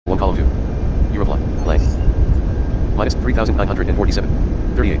column 2. Eurofly. Blank. Minus 3,947.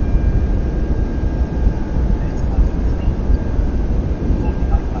 38.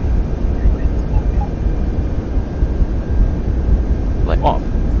 Blank. Off.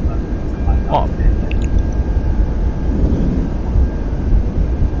 Off.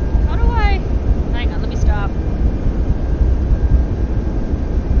 How do I... Hang on, let me stop.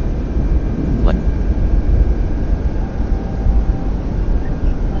 Blank.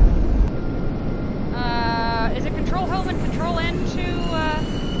 Is it control home and control N to,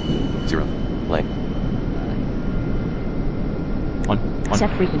 0. Blank. On. Set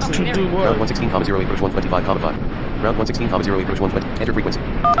frequency. Okay, there we go. Round 116,0 approach 125,5. Round 116,0 approach 120. Enter frequency. 2.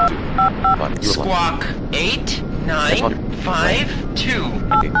 5. Eurofly. Squawk 8, 9, 5, 2.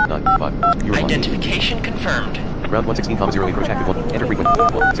 8, 9, 5. Eurofly. Identification confirmed. Round 116,0 approach active 1. Enter frequency. 6.0.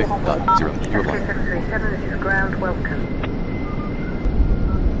 Eurofly. 737, this is ground, welcome.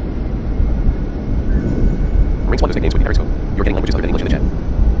 Range 1 to names with the periscope. You're getting languages other than English in the chat.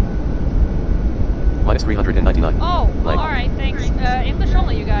 Minus 399. Oh, Blank. alright, thanks. English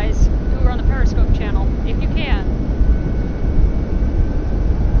only, you guys, who are on the Periscope channel, if you can.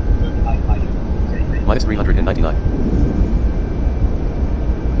 Minus 399.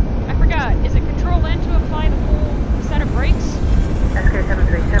 I forgot, is it control N to apply the full set of brakes?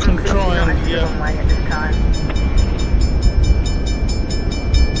 SK737, Control N, yeah. runway at this time.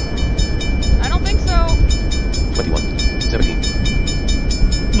 I don't think so. 21. 17.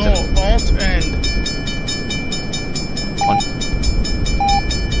 No, alt and. On.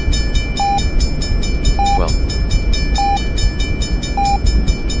 12.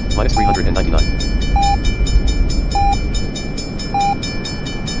 Minus 399.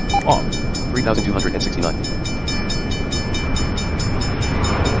 Off. 3,269.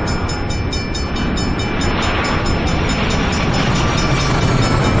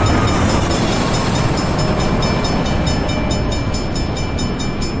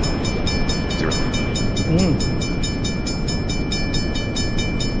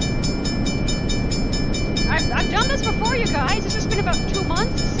 I've done this before, you guys. It's just been about 2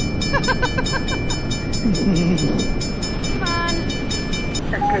 months. Come on.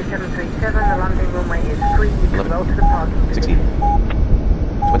 SK737, the landing runway is free. You can 11. roll to the parking. 16.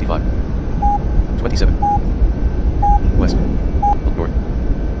 25. 27. West. North.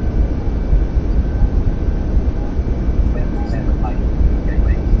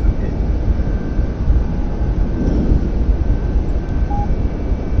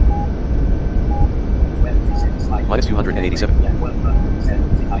 Minus 287.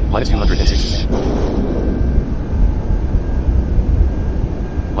 Minus 206.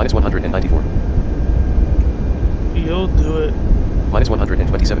 Minus 194. You'll do it. Minus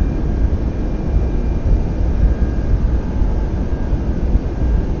 127.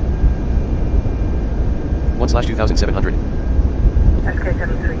 / 2,700.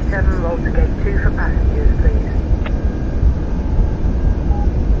 SK737, roll to gate 2 for passengers, please.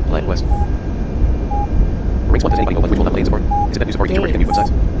 Line west. Range 1, does anybody know what which will not play in support? Is it that new support feature where you can mute both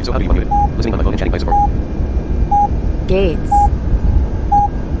sides? If so, how do you unmute it? Listening on my phone and chatting by support. Gates.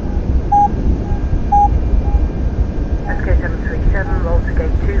 SK737, roll to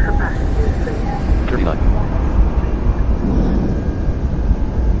gate 2 for passengers, please. 39.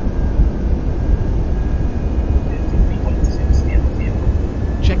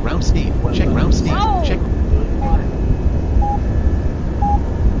 Check ground speed. Check ground speed. Oh. Check.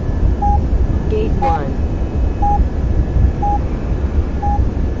 Gate 1.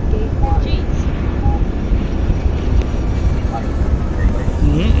 Gate 1. Jeez.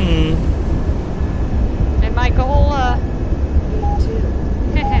 And my goal, Gate 2.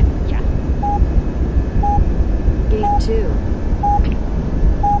 yeah. Gate 2.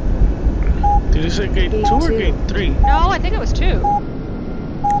 Did you say gate 2 or gate 3? No, I think it was 2.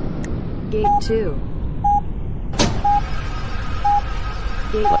 Gate 2.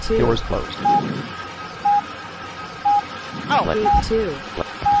 Gate 2. Doors closed. Oh. Gate 2.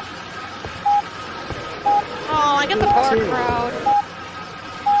 Oh, I get the bar 2. crowd.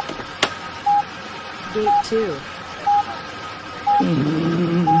 Gate 2.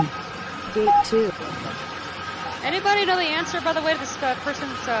 Gate 2. Anybody know the answer, by the way, to this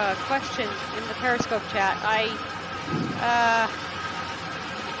person's question in the Periscope chat?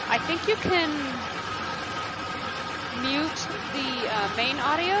 I think you can mute the main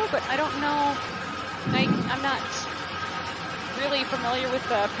audio, but I don't know. I'm not really familiar with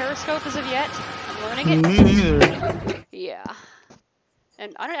Periscope as of yet. I'm learning it. Me neither. Yeah.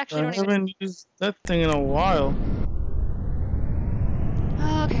 And I I don't even... haven't used that thing in a while.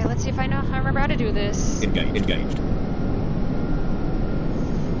 Okay, let's see if I remember how to do this. Engaged.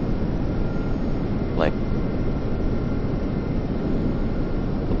 Blank.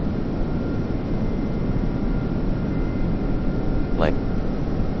 Blank.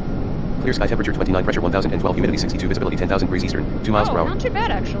 Clear sky, temperature 29, pressure 1012, humidity 62, visibility 10,000 degrees eastern, 2 miles per hour. Not too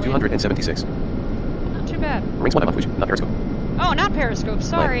bad, actually. 276. Not too bad. Ring spot on Twitch, not Periscope. Oh, not Periscope,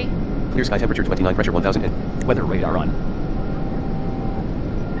 sorry. Clear sky, temperature 29, pressure 1000 and Weather radar on.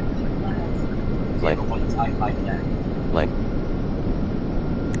 blank. Blank.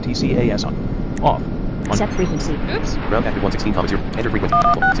 TCAS on. Off. On. Set frequency. Oops. Ground active 116,0. Enter frequency.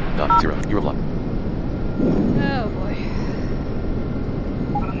 0. Eurofly. Oh boy.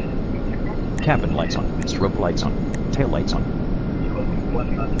 Cabin lights on. Strobe lights on. Tail lights on.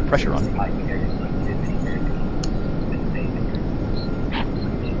 Pressure on.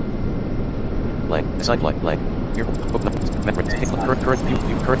 Blank. Assign flight. Blank. Here. Current fuel.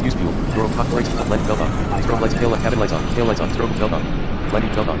 Current use fuel. Strobe cock lights. Landing belt on. Strobe lights. Tail light. Cabin lights on. Tail lights on. Strobe belt on.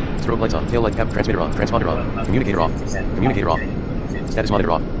 Landing belt on. Strobe lights on. Tail light. Cabin transmitter on. Transponder on. Communicator off. Communicator off. Status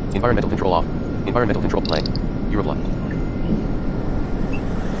monitor off. Environmental control off. Environmental control blank. Eurofly.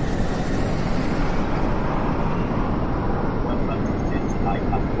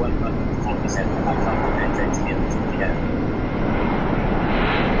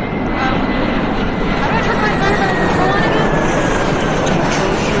 How do I turn my environmental control on again?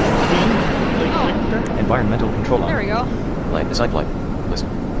 Control shift B. Like that. Environmental control on. There we go. Blank. Assign flight. List.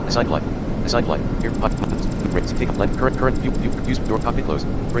 Assign flight. Assign flight. Here. Brakes. Take up. Blank. Current fuel. Use door. Cockpit closed.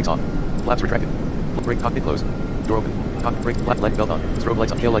 Brakes on. Flaps retracted. Brake. Cockpit closed. Door open. Cockpit. Brake. Flat. Landing belt on. Strobe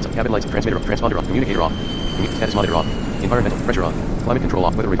lights on. Tail lights on. Cabin lights. Transmitter off. Transponder off. Communicator off. Status monitor off. Environmental pressure on. Climate control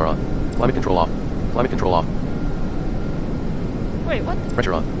off. Weather radar on. Climate control off. Climate control off. Wait, what?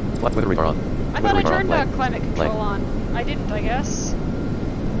 Pressure on. Weather radar on. I Weather thought I radar on. turned Blank. climate control Blank. on. I didn't, I guess.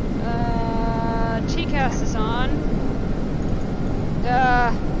 TCAS is on.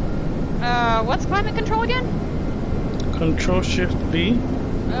 What's climate control again? Control shift B.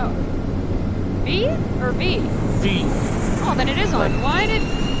 Oh. B or B? V. Oh, then it is on. Blank. Why did...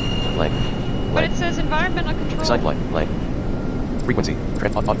 Blank. But it says environmental control. Assign flight. Blank. Frequency.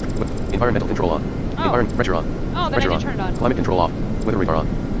 Environmental control on. Oh. Pressure on. Oh, then Pressure I on. did turn it on. Climate control off. Weather radar on.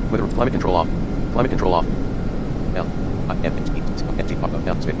 Climate control off. Climate control off. L. F.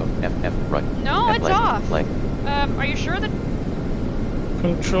 F. Right. No, F, it's blank, off. Blank. Are you sure that...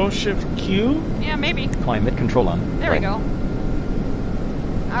 Control shift Q. Yeah, maybe. Climate control on. There we Blank.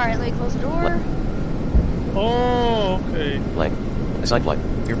 go. Alright, let me close the door. Blank. Oh, okay. Blank. Assign flight.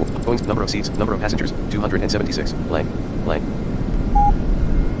 Here. Boeing's number of seats. Number of passengers. 276. Blank. Blank.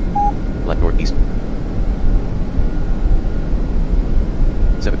 Blank. Northeast.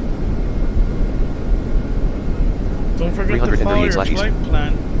 7. Don't forget to 338 follow your slash east. flight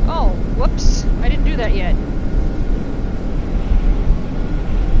plan. Oh, whoops. I didn't do that yet.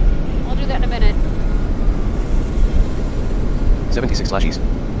 I'll do that in a minute. 76 slash east.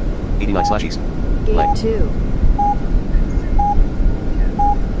 89 slash east. Gate Blank. 2.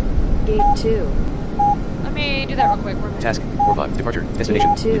 Gate 2. Let me do that real quick. We're Task 4-5. Departure. Destination.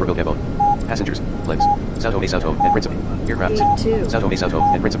 Gate 2. Libreville, Gabon. Passengers. Legs. Sao Tome, and Principe. Aircraft. Gate 2. Sao Tome,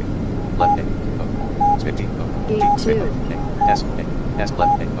 and Principe. Left A. O. 50. O. Gate 2. S. A. S.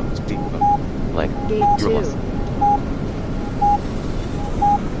 Left A. O. D. O. Blank. Gate 2. Eurofly.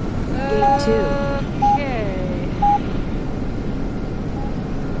 Gate 2. Okay.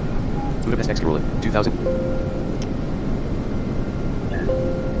 Budapest Executive 2000.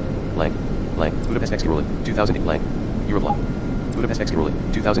 Blank. Blank. Budapest Executive 2008. Blank. Eurofly. Budapest Executive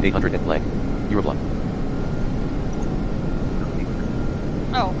 2800 and blank. Eurofly.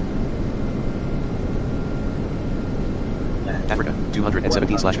 Oh. Africa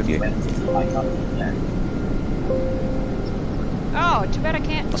 217/58. Oh, too bad I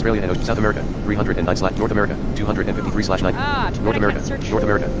can't. Australia and South America 309/ North America 253/9. Ah, too bad North I America. can't search. North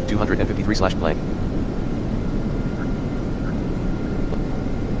America 253/ blank.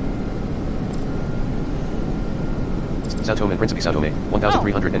 Sao Tome and Principe. Sao Tome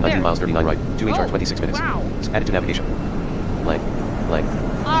 1,319 there. miles 39 right. 2 HR Oh, 26 minutes. wow. Added to navigation. Blank. Blank.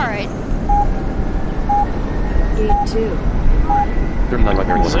 Alright. Gate 2. 39 right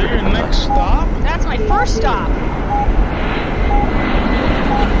bearing Is that your 129. next stop? That's my first stop.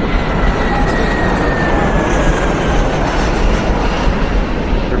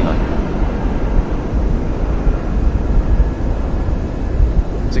 39.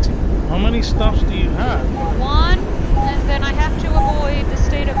 60. How many stops do you have? One, and then I have to avoid the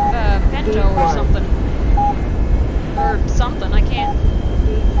state of Pento Gate or one. something. Or something, I can't.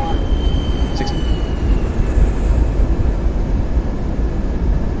 Gate 1. 60.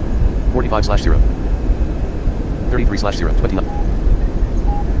 45/0. 33/0. 29.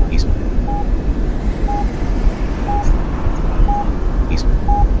 East.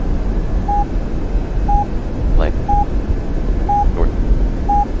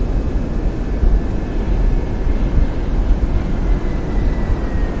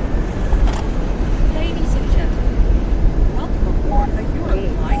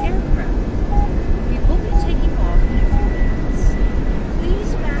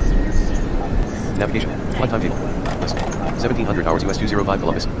 5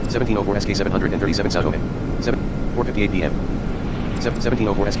 Columbus. 1704 SK 737 Sao Tome. 4:58 p.m.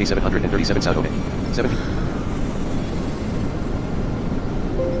 1704 SK 737 Sao Tome.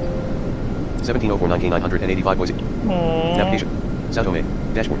 1704 9K 985 Boise. Aww. Navigation. Sao Tome.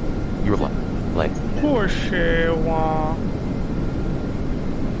 Dashboard. Eurofly. Line. Poor Shewa.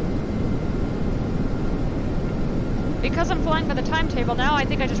 Because I'm flying by the timetable now, I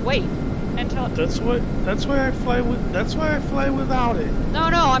think I just wait until. That's why I fly without it. No,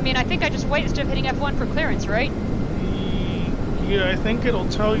 I mean I think I just wait instead of hitting F1 for clearance, right? Yeah, I think it'll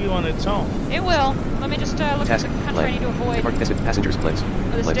tell you on its own. It will. Let me just look at Task. the country I need to avoid. Depart passengers. Planes. Or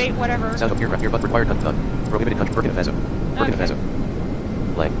the Planes. state, whatever. South of your but required none. Prohibited country. Burkina Faso. Burkina Okay. Faso.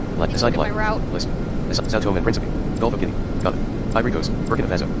 Line. Assign Look at my line. route. List. Sao Tome and Principe. Gulf of Guinea. Ghana. Ivory Coast. Burkina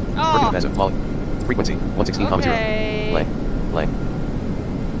Faso. Oh. Burkina Faso. Mali. Frequency 116,0. Okay. Line.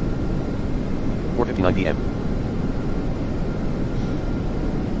 4:59 p.m.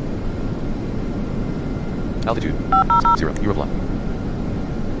 Altitude 0. Eurofly.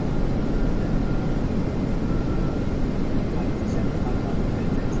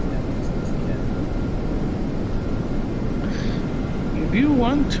 If you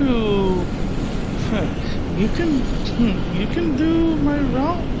want to, you can do my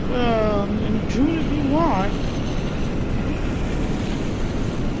route in June if you want.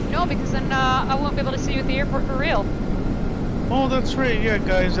 No, because then I won't be able to see you at the airport for real. Oh, that's right. Yeah,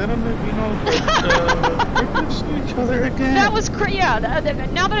 guys. I don't know if you know, but we're gonna see each other again. That was yeah.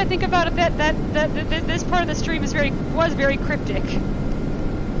 Now that I think about it, that this part of the stream was very cryptic.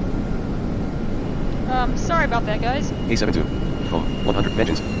 Sorry about that, guys. A72. Home. 100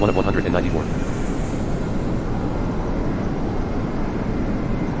 mentions. 1 of 194.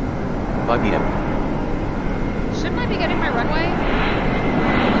 5 p.m. Shouldn't I be getting my runway?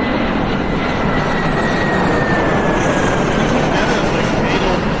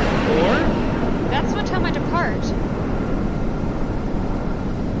 That's what time I depart.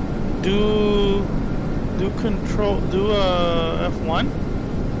 Do F1?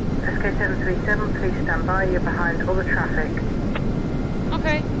 SK737, please stand by. You're behind all the traffic.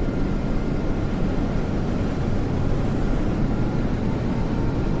 Okay.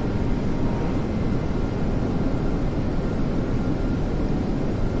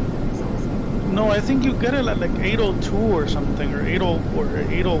 No, I think you get it at like 8:02 or something, or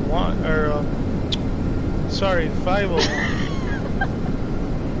 8:01, or sorry, 5:01.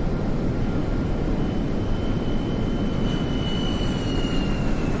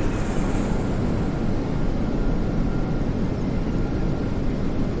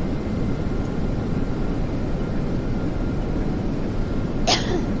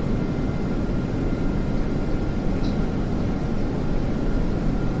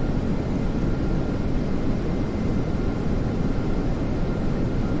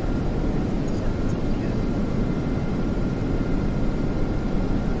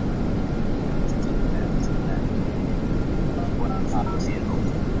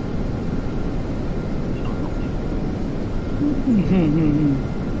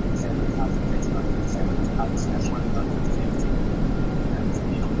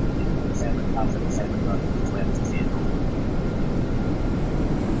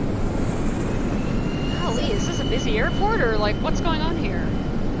 Golly, is this a busy airport or like what's going on here?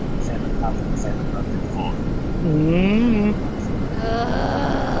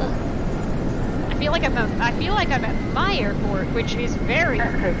 I feel like I'm at my airport, which is very.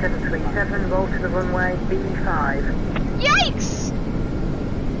 SK737, roll to the runway B5. Yikes!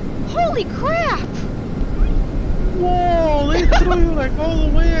 Holy crap! Whoa, they threw you like all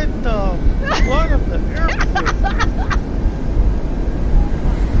the way at the front of the airport.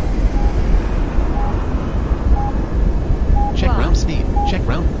 Check Wow. ground speed. Check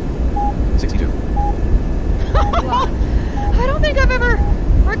ground. 62. I don't think I've ever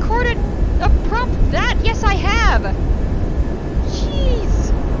recorded a prompt that. Yes, I have.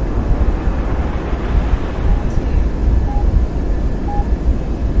 Jeez.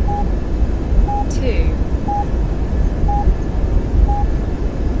 Two.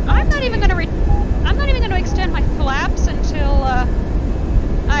 I'm not even gonna extend my flaps until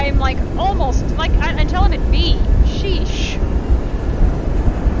I'm like almost like until I'm at B. Sheesh.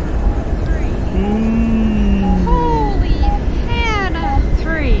 3. Holy Hannah.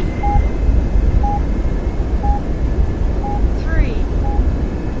 3. 3.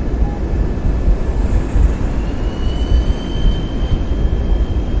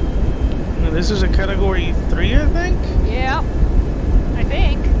 Now, this is a category 3, I think? Yeah. I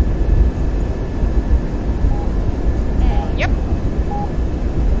think. Yep.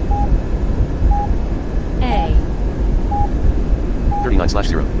 A. 39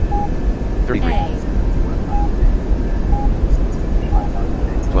 29/0. 33.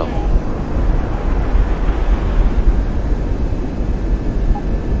 12.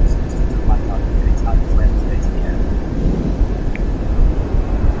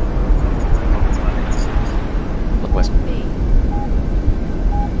 Look west.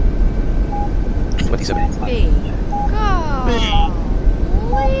 27. B. Golly.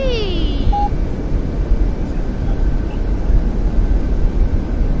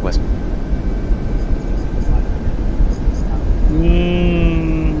 West.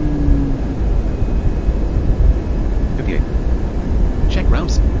 Mm. 58. Check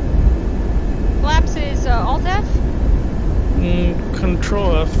routes. Flaps is Alt F.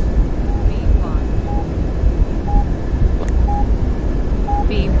 Control F. B1.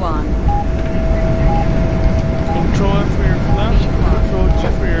 B1. Control F for your flaps. Control G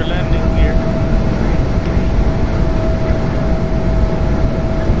for your landing gear.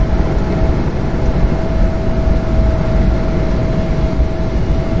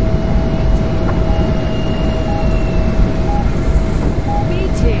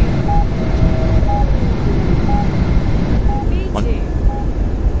 B2. B2.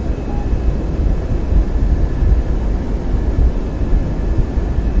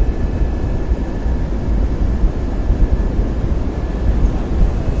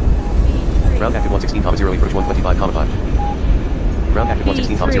 Ground active 116,0 approach 125,5. Ground active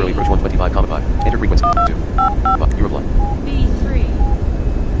 116,0 approach 125,5. Enter frequency 2. Eurofly. B3.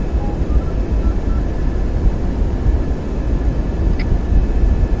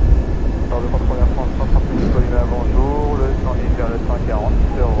 Par de contrôle Air France 138, colline à bonjour, le 110 vers le 140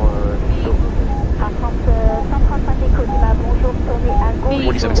 sur Nisto. Air France 135 et Colima, bonjour, tournez à gauche.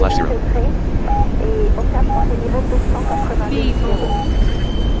 47/0. Et observation des niveaux 290. B4.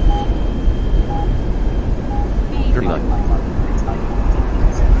 39.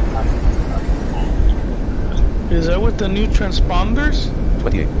 Is that with the new transponders?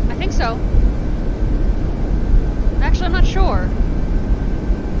 28. I think so. Actually, I'm not sure.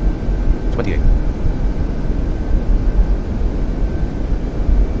 28.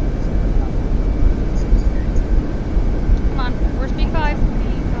 Come on, where's B5?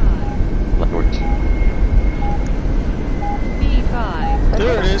 B5. Left north. B5.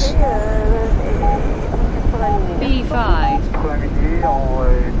 There it is. B5. Pour la midi,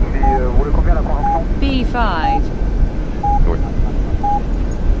 vous voulez combien la conjonction? B5. North.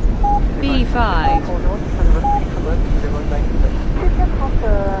 B5.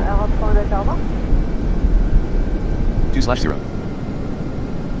 2/0.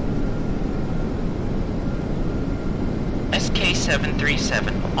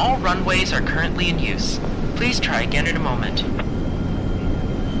 SK737. All runways are currently in use. Please try again in a moment.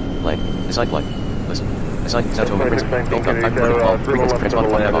 Line. Assign flight. Listen. Assign Sato frequency. Gold gun. Time for call. Frequency transponder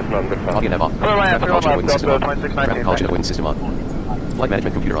flight nav off. Audio nav off. Traffic caution avoidance system on. Traffic caution avoidance system on. Flight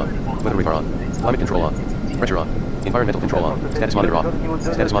management computer on. Weather radar on. Climate control on. Pressure on. Environmental control on. Status monitor off.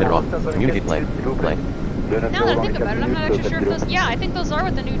 Status monitor off. Communicate blank. Blank. Now that I think about it, I'm not actually sure if those... Yeah, I think those are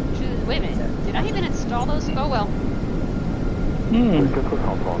with the new... Wait a minute. Did I even install those? Oh, well.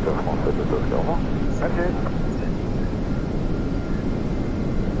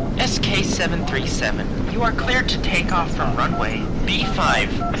 SK737. You are cleared to take off from runway B5.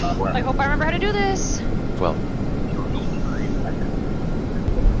 I hope I remember how to do this. 12.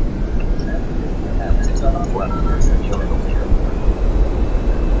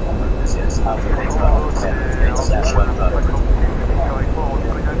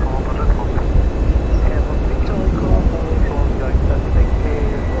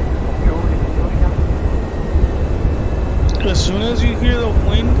 As soon as you hear the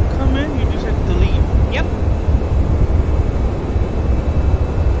wind come in, you just hit delete. Yep.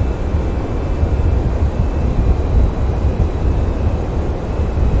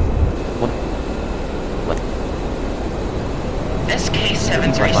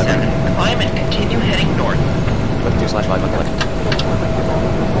 SK737. Climb and continue heading north. Weather 2/5 on left.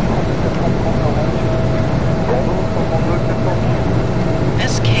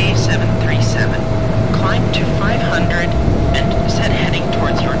 SK737. Climb to 500 and set heading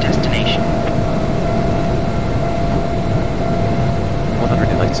towards your destination.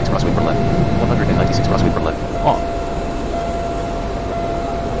 196 crosswind for left. 196 crosswind for left. Off.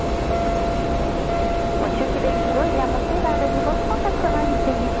 Monsieur Québec Kilo, il a monté vers le niveau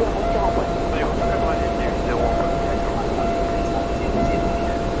 198 sur Envoie.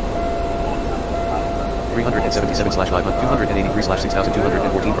 377/500.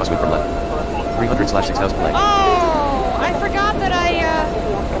 283/6214 crosswind for left. 300/6000 blank. Oh, I forgot that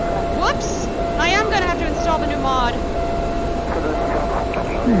whoops! I am gonna have to install the new mod.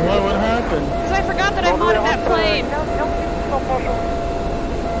 What happened? Because I forgot that I modded that plane.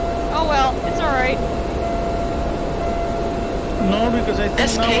 Oh well, it's alright. No, because I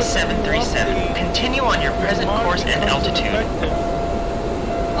think now it's SK-737, continue on your present course and altitude.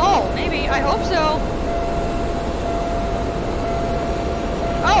 Oh, maybe. I hope so.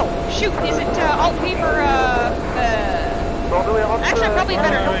 Oh, shoot. Is it Alt-P for, actually, I'm probably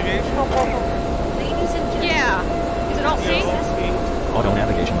better. Yeah. Is it Alt-C? Auto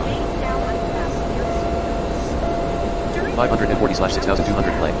navigation on.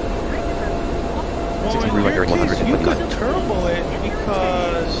 540/6200 play. Well, 60 in degree your right bearing case, you 129. could turbo it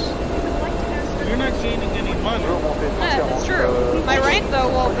because you're not gaining any money. Yeah, that's true. My rank, though,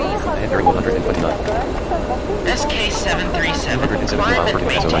 will be... And bearing 129. SK-737, climb and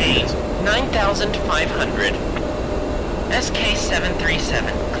maintain 9,500. SK-737,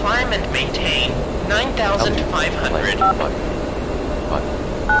 climb and maintain 9,500.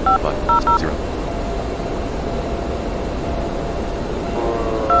 0.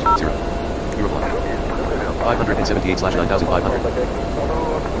 0. Eurofly. 578/9500.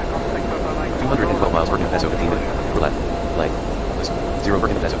 212 miles Burkina Faso, 15 minutes. Roulette. Play. List. 0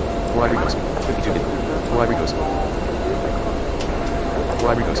 Burkina Faso. 4 Ivory Coast. 52 minutes. 4 Ivory Coast. 4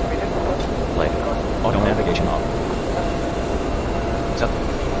 Ivory Coast. Play. Auto navigation off. 7.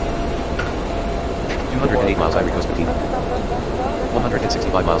 208 miles Ivory Coast, 15.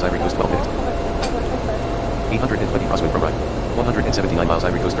 165 miles Ivory Coast, 12 minutes. 820 crosswind from right. 179 miles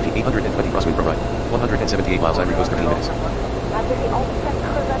Ivory Coast, 13. 820 crosswind from right. 178 miles Ivory Coast, 13 minutes.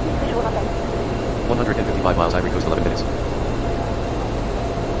 155 miles Ivory Coast, 11 minutes.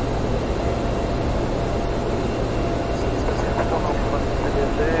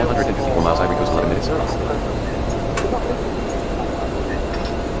 154 miles Ivory Coast, 11 minutes.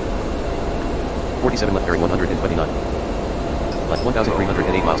 47 left bearing 129. Left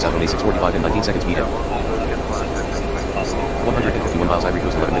 1,308 miles south on A645 and 19 seconds VF. 151 miles Ivory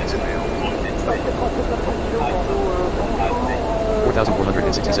Coast, 11 minutes.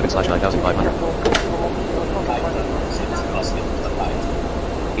 4,467/9,500.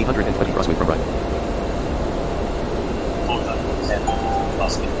 820 crosswind from right.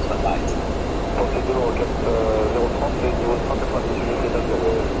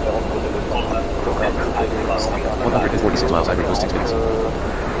 146 miles Ivory Coast, 6 minutes.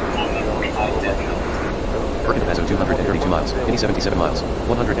 Burkina Faso 232 miles, Guinea 77 miles,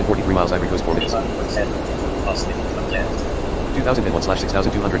 143 miles Ivory Coast, 4 minutes.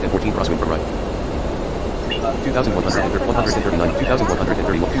 2001/6214 crosswind from right. 2,139,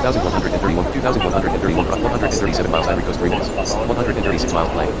 2,131, 2,131, 2,131, 137 miles Ivory Coast, 3 minutes. 136 miles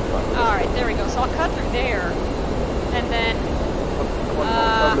plane. Alright, there we go. So I'll cut through there. And then,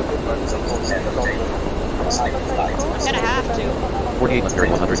 I'm gonna have to. 48 left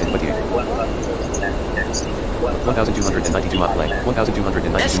bearing 128. 1,292 mile plane.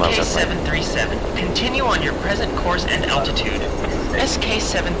 1,292 miles south plane. SK-737, continue on your present course and altitude.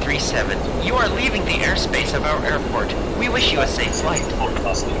 SK-737, you are leaving the airspace of our airport. We wish you a safe flight.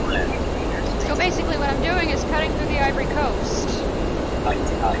 So basically what I'm doing is cutting through the Ivory Coast.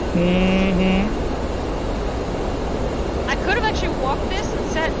 Mm-hmm. I could have actually walked this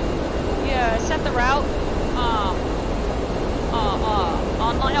and set the route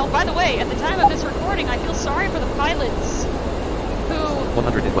online. Oh, by the way, at the time of this recording, I feel sorry for the pilots who...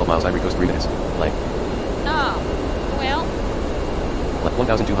 112 miles Ivory Coast, 3 minutes. Plane. Well... Left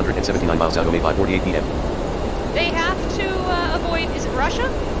 1,279 miles out, OMA 5:48 p.m. They have to avoid... Is it Russia?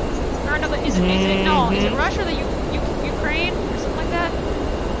 Or no, is it Russia, the Ukraine, or something like that?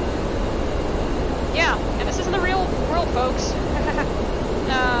 Yeah, and this isn't the real world, folks.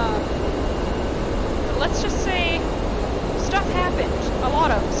 Let's just say stuff happened. A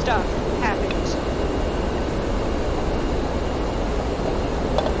lot of stuff happened.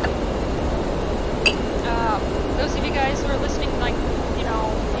 Those of you guys who are listening, like, you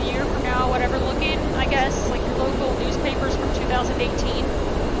know, a year from now, whatever, look in, I guess, like your local newspapers from 2018,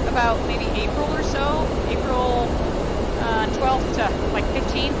 about maybe April or so, April 12th to like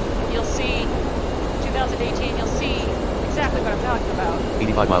 15th, you'll see 2018, you'll see exactly what I'm talking about.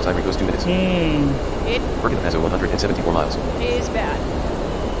 85 miles Ivory Coast, 2 minutes. It Burkina Faso 174 miles. is bad.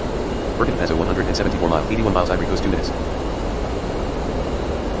 Burkina Faso 174 miles. 81 miles Ivory Coast, 2 minutes.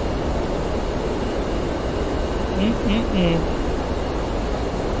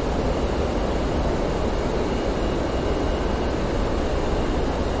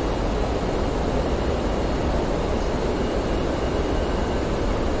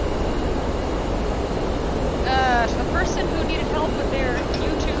 The person who needed help with their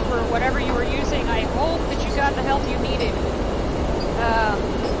YouTube or whatever you were using, I hope that you got the help you needed.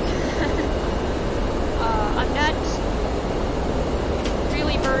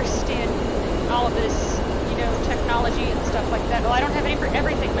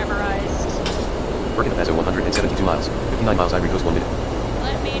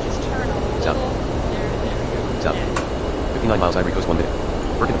 49 miles Ivory Coast 1 minute.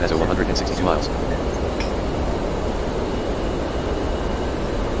 Burkina Faso 162 miles.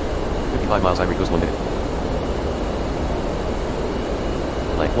 55 miles Ivory Coast 1 minute.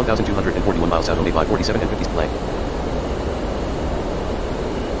 Blank 1,241 miles Sao Tome 547 and 50 blank.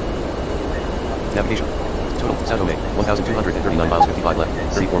 Navigation. Total, Sao Tome, 1,239 miles 55 left,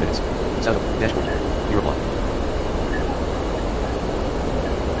 34 minutes. Sao Tome, dashboard. Eurofly.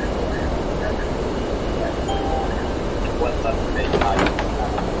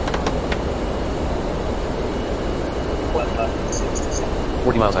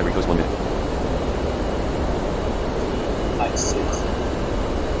 $40 miles Ivory Coast 1 minute.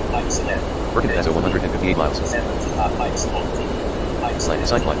 Burkina Faso 158 miles. Slight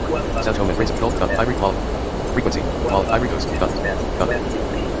side flight. Sao Tome, Prince of Gulf, Ivory Wall. Frequency, Wall, Ivory Coast, Gulf.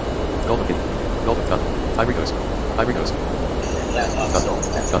 Gulf of Guinea. Gulf of Gulf. Ivory Coast. Ivory Coast.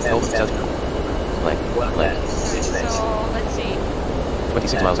 Gulf of South. Blank. So, let's see.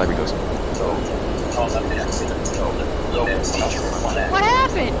 26 miles Ivory Coast. What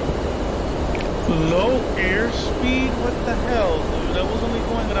happened? Low airspeed? What the hell, dude? I was only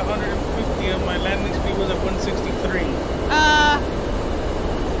going at 150 and my landing speed was at 163.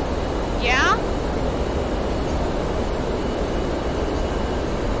 Yeah?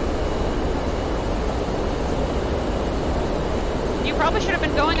 You probably should have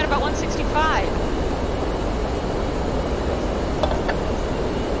been going at about 165.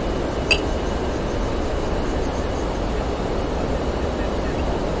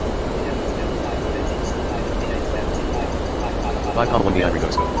 £5.1 the Ivory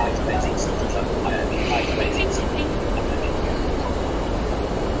Coast.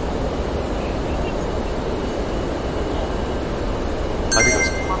 Ivory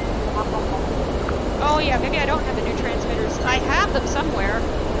Coast. Oh yeah, maybe I don't have the new transmitters. I have them somewhere.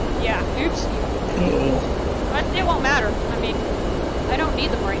 Yeah, oops. But it won't matter. I mean, I don't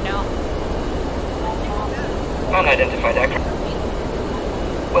need them right now. Unidentified aircraft.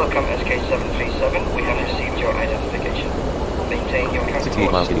 Welcome SK737. We have received your identification. Maintain your current 68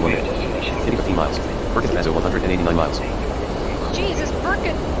 miles, course getting 1 for your minute. destination. Getting 15 miles. Burkina Faso 189 miles. Jesus,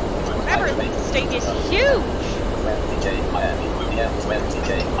 Burkina, whatever state is huge.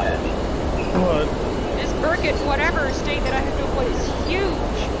 What? This Burkina, whatever state that I have to avoid is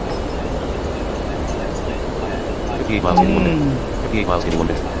huge. 58 miles, getting 1 minute. 58 miles, getting 1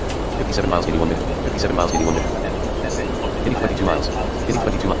 minute. 57 miles, getting 1 minute. 57 miles, getting 1 minute. Getting 22 miles. Getting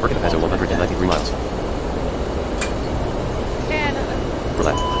 22 miles. Burkina Faso 193 miles. Canada.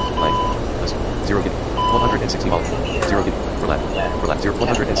 Relax. Blank. Listen. 0 getting. 160 miles. 0 getting. Relax. Relax. 0.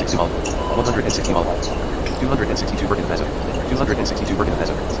 160 miles. 160 miles. 262 Burkina Faso. 262 Burkina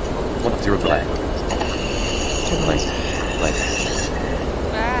Faso. 10 relax. Blank. Blank.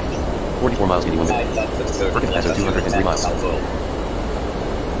 Ah, 44 miles, getting 1 minute. Burkina Faso 203 miles.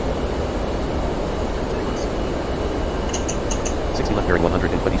 60 left bearing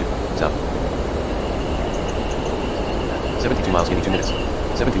 122. South. 72 miles, getting 2 minutes.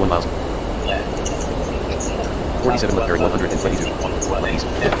 71 miles. 47 left bearing 122. East.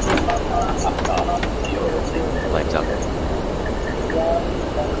 Blank, south.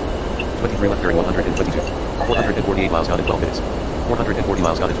 23 left bearing 122. 448 miles gone in 12 minutes. 440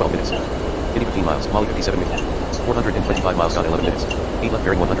 miles gone in 12 minutes. Getting 15 miles, Molly 57 minutes. 425 miles gone 11 minutes. 8 left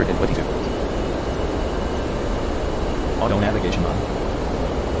bearing 122. Auto navigation on.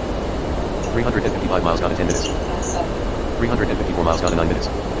 355 miles gone in 10 minutes. 354 miles gone in 9 minutes.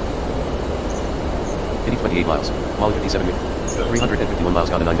 Getting 28 miles, Molly 57 minutes. 351 miles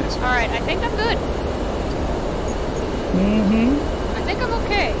gone in 9 minutes. alright, I think I'm good. I think I'm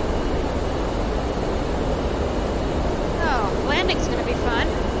okay. Oh, landing's gonna be fun.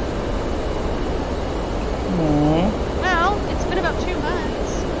 Well, it's been about 2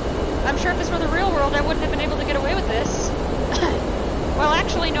 months. I'm sure if this were the real world, I wouldn't have been able to get away with this. Well,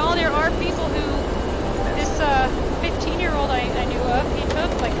 actually, no, there are people who... This 15-year-old I knew of, he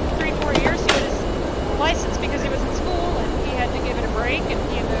took like 3-4 years to get his license because he was in school and he had to give it a break and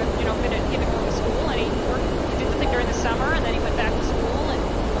he had to, you know, give it go to school and he did the thing during the summer and then he went back to school and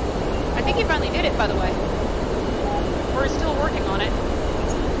I think he finally did it, by the way. Or is still working on it.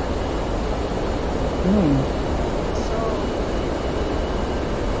 So...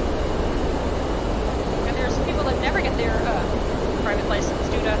 And there's some people that never get their private license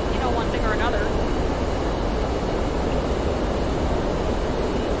due to, you know, one thing or another.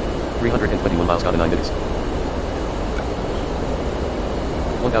 321 miles gone in 9 minutes.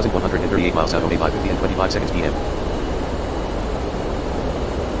 1,138 miles out on 5:50 and 25 seconds p.m.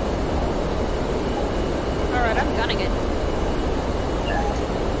 Alright, I'm gunning it.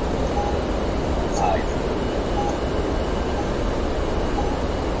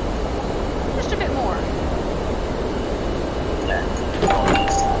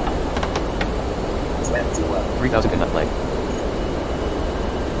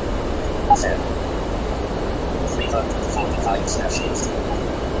 Ahead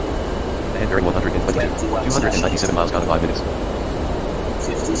bearing 122. 297 miles gone in 5 minutes.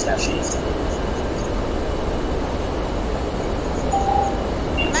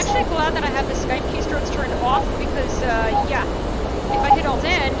 I'm actually glad that I have the Skype keystrokes turned off because, yeah, if I hit Alt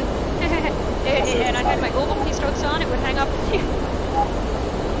End and I had my global keystrokes on, it would hang up.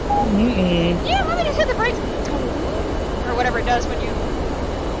 Yeah, let me just hit the brakes. Or whatever it does when you.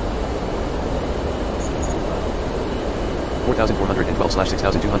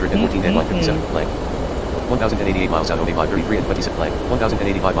 4,412/6,214 and line 57 blank. 1,088 miles south of A533 and 27 blank.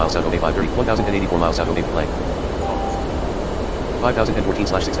 1,085 miles south of A530. 1,084 miles south of A blank.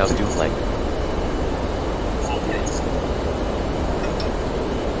 5,014/6,002 blank.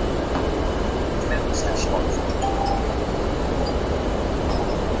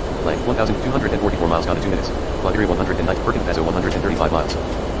 Blank. 1,244 miles gone in 2 minutes. Liberia 190. Perkin Peso 135 miles.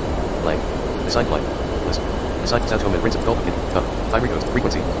 Blank. Assigned flight. List. Assigned Sao Tome and Principe Gulf in time codes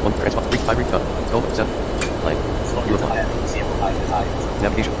frequency 1 transport 3 5 Gulf 7 blank eurofly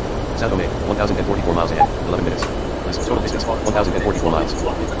navigation Sao Tome 1,044 miles ahead 11 minutes list total distance 1,044 miles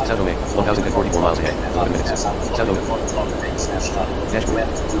Sao Tome 1,044 miles ahead 11 minutes Sao Tome dashboard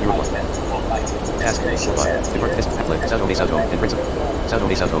eurofly task 45 depart test applet Sao Tome and Principe Sao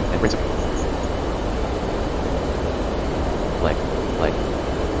Tome and Principe blank blank.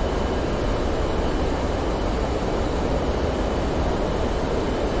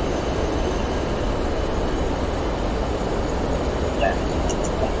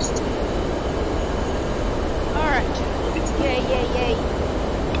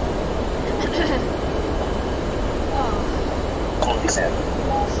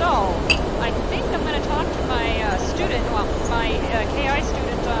 So, I think I'm going to talk to my student, well, my KI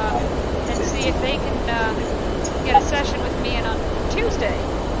student, and see if they can get a session with me in on Tuesday.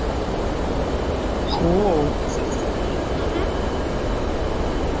 Cool.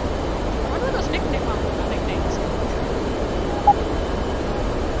 What are those nicknames?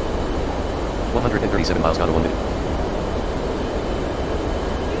 137 miles gone in 1 minute.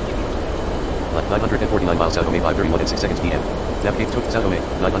 949 miles Sao Tome 5:31 and 6 seconds p.m. Navigate to Sao Tome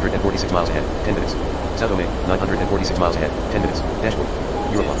 946 miles ahead 10 minutes. Sao Tome 946 miles ahead 10 minutes. Dashboard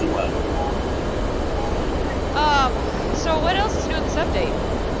eurofly. So what else is new in this update?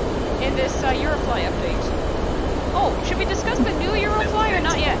 In this Eurofly update? Oh, should we discuss the new Eurofly or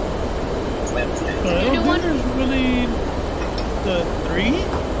not yet? I don't think there's really the 3?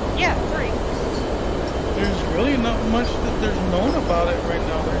 Yeah, 3. There's really not much that there's known about it right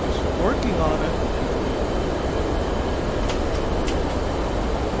now. They're just working on it.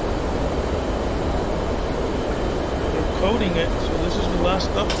 They're coding it, so this is the last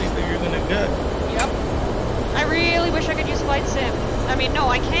update that you're gonna get. Yep. I really wish I could use Flight Sim. I mean, no,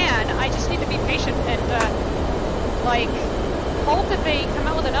 I can. I just need to be patient and, like, hope that they come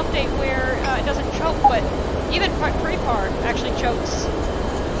out with an update where it doesn't choke, but even pre-part actually chokes.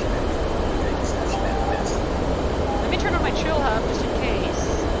 Let me turn on my chill hub just in case.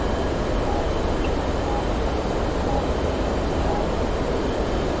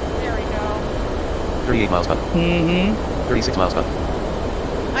 There we go. 38 miles gone. 36 miles gone.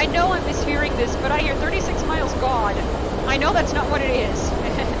 I know I'm mishearing this, but I hear 36 miles gone. I know that's not what it is.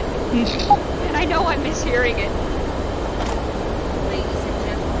 And I know I'm mishearing it. Ladies and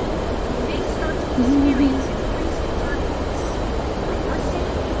gentlemen, you may start to experience increased turbulence. For your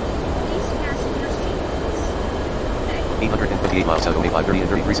safety, please fasten your seatbelts. 828 miles Sao Tome 5:30 and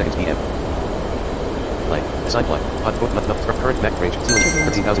 33 seconds p.m. Blank. Assigned flight. Hot book current max range ceiling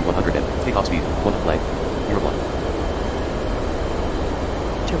 13,100 and takeoff speed 1 blank. Eurofly.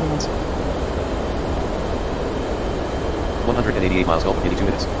 Turbulence. 188 miles Gulf in 2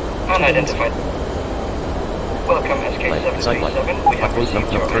 minutes. Unidentified. Welcome, Blank. Assigned flight. SK-737. We have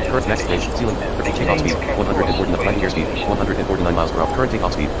received your current max range ceiling takeoff speed 149 landing airspeed 149 miles per hour. Current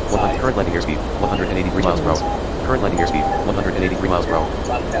takeoff speed 100 current landing airspeed 183 miles per hour. Current landing airspeed 183 miles per hour.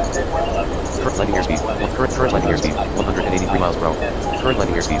 Current landing airspeed current landing airspeed 183 miles per hour. Current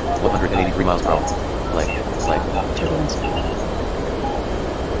landing airspeed 183 miles per hour. Blank. Blank. Turbulence. Turbulence.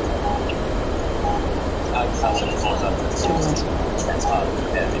 Turbulence. Turbulence.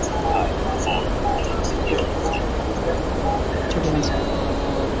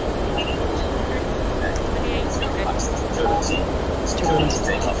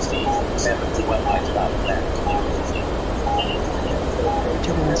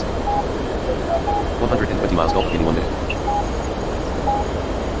 Turbulence. 120 miles Gulf in 1 minute.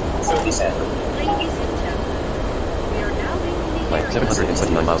 Ladies and gentlemen, we are now leaving the Blank. area.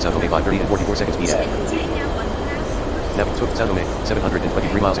 729 miles Sao Tome 5:30 and 44 seconds p.m. You may now unfasten your South Domain,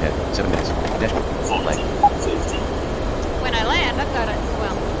 723 miles ahead, 7 minutes. Dashboard. Flag. When I land, I've got to,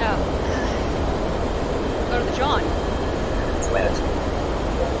 well, no. Go to the John. West.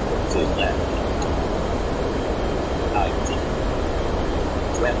 To left. 90.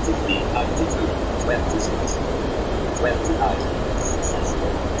 20 feet altitude. 26. 29.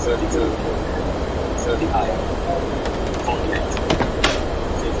 32. 39. 48.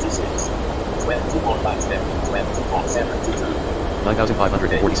 56. 24 by 7. 24 72.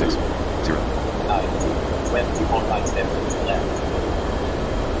 9,546. 0. 90. 24 by 7. Left.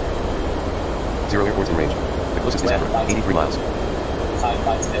 0 airports in range. The closest is Africa, 83 miles. 5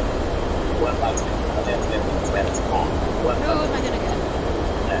 by 7. 1 by 7. 11, 24. 1 Who am I going to get?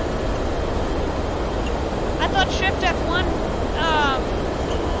 left. I thought Shift F1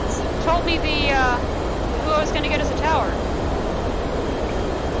 told me the who I was going to get as a tower.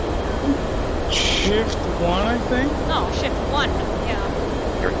 Shift 1, I think? No, Shift 1. Yeah.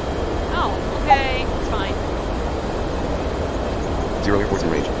 Here. Oh, okay. It's fine. 0 airports in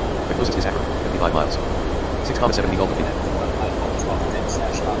range. The closest is Africa, 55 miles. 6,70 Gulf of Guinea.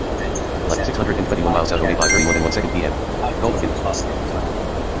 Left 621 miles south only 5:31 and 1 second p.m. Gulf of Guinea.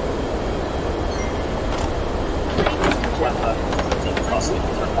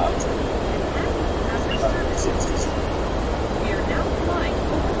 We are now flying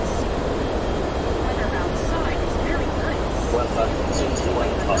over the sea. Weather outside is very nice. 161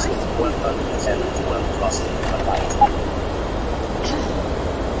 crossing, 171 crossing,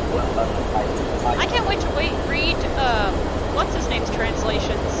 I can't wait to read what's his name's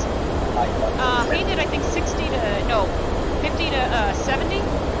translations. He did I think 50 to 70.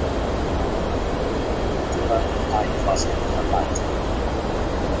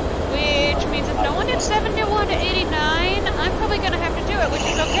 Which means if no one did 71 to 89, I'm probably gonna have to do it, which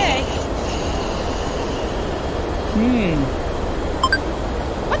is okay.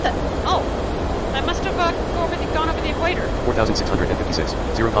 What the? Oh, I must have gone over the equator. 4,656.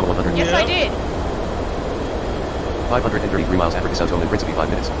 0,100. Yes, I did. 533 miles Africa South Zone in Principe 5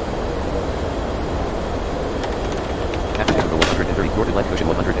 minutes. Africa Echo 130. North Atlantic Ocean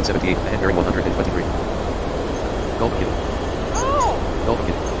 178. Ahead bearing 123. Gulf of Guinea. Oh, Gulf of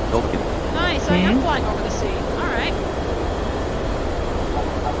Guinea. Gulf of Guinea. nice. I am flying over the sea. All right.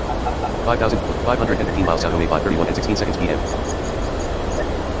 5,515 miles south only 5:31 and 16 seconds p.m.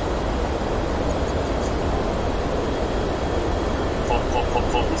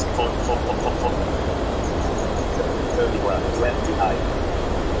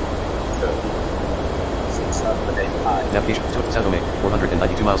 Navigation to South Domain,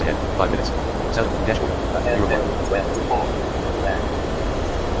 492 miles ahead, 5 minutes. South dashboard. Eurofly.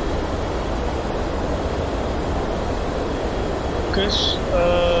 Guess,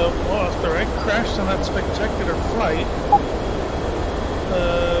 well, after I crashed on that spectacular flight,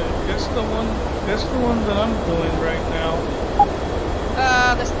 guess the one that I'm doing right now.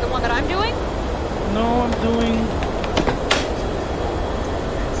 This is the one that I'm doing? No, I'm doing.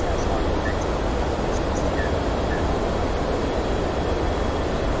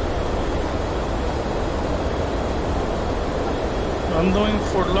 I'm doing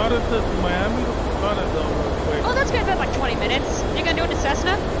Fort Lauderdale, Miami to Fort Lauderdale real quick. Oh, that's gonna be like 20 minutes. You're gonna do it in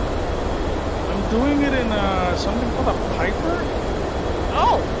Cessna? I'm doing it in something called a Piper.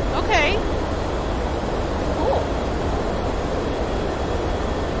 Oh, okay. Cool.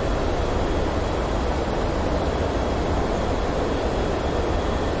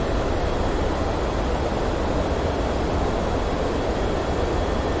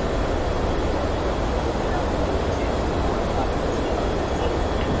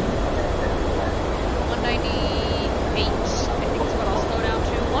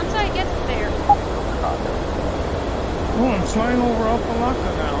 Oh, I'm flying over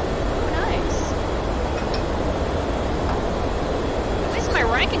Alpalaka now. Oh, nice. At least my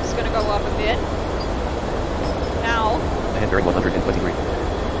ranking's gonna go up a bit. Now. Ahead bearing 123.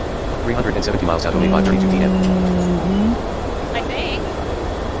 370 miles south only 5:32 p.m. I think.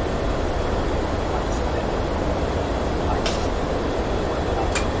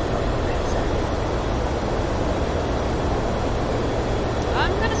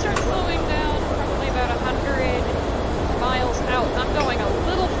 I'm gonna start slowing down probably about 100 miles out. I'm going a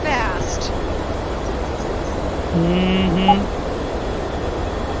little fast.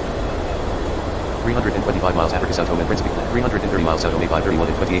 325 miles Africa South home and Principe. 330 miles south only 5:31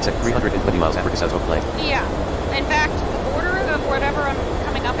 and 28 seconds. 320 miles Africa South home flight. Yeah. In fact, the border of whatever I'm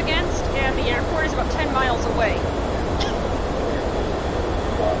coming up against and the airport is about 10 miles away.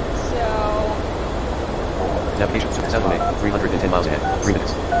 So... Navigation to South Domain, 310 miles ahead, 3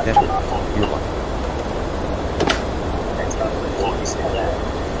 minutes. Dashboard. Eurofly.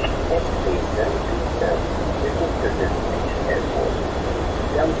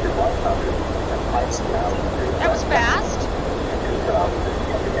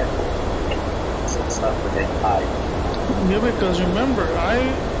 remember,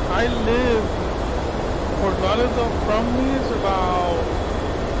 I live, Fort Lauderdale from me is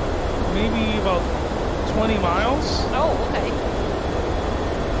maybe about 20 miles. Oh, okay.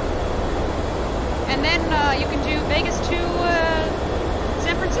 And then you can do Vegas to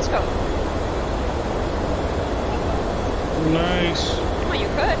San Francisco. Nice. Well, you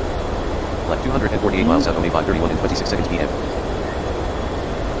could. Left 248 miles out, only 5:31 and 26 seconds p.m.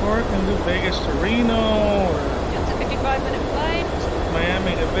 Or I can do Vegas to Reno, or It's a 55-minute flight.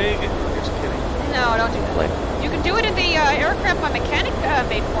 Miami to Vegas. Just kidding. No, don't do that. Land. You can do it in the aircraft my mechanic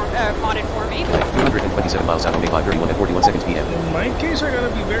modded for me. 227 miles out, only 5:31 and 41 seconds p.m. In my case, I gotta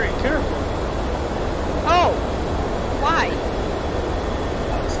be very careful Oh, why?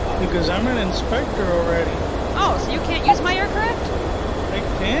 because I'm an inspector already. Oh, so you can't use my aircraft? I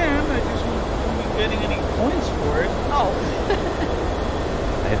can. I just won't be getting any points for it. Oh.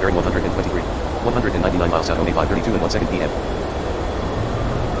 Ahead bearing 123. 199 miles out, only 5:32 and 1 second p.m.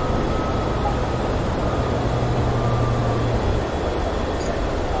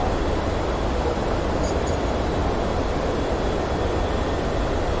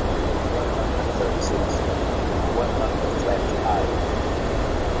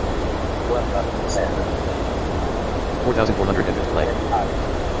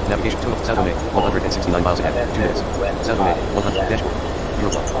 Navigation to Sao Tome, 169 miles ahead, 2 minutes. Sao Tome, 100, dashboard.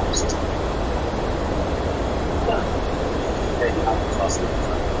 Eurofly.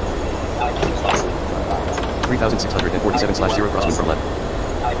 3,647/0 crosswind from left.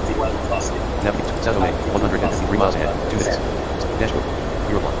 Navigate to Sao Tome, 153 miles ahead, 2 minutes. Dashboard.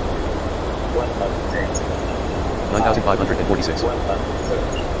 Eurofly. 9,546.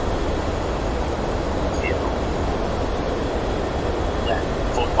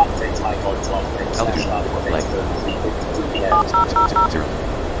 Altitude. Length. 0.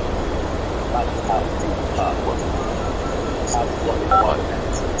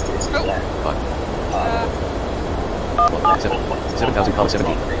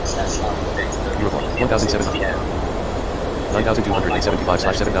 7,000,17. Eurofly. 1,700.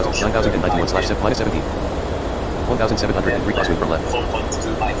 9,275/7,000. 9,091/-17. 1,703 crosswind from left.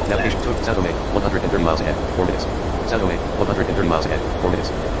 Navigation to Sao Tome, 130 miles ahead, 4 minutes. Sao Tome, 130 miles ahead, 4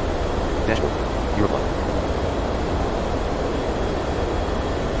 minutes. Dashboard. Eurofly.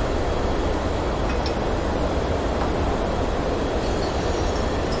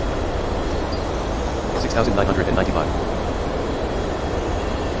 $6,995.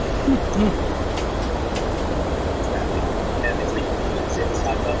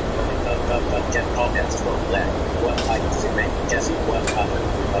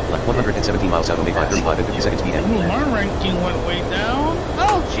 Left 117 miles out, only 5:35 and 50 seconds p.m. Ooh, my ranking went way down.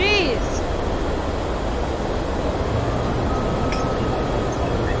 Oh, jeez.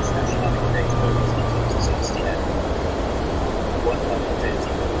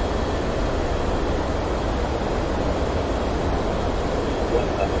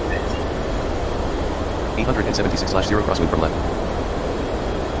 $876/0 crosswind from left.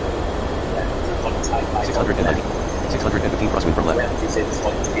 690. 615 crosswind from left.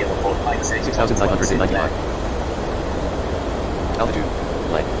 6,995. Altitude.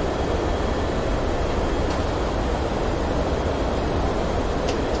 Length.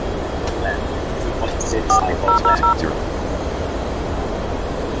 Zero.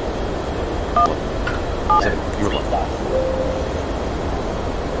 7. Eurofly.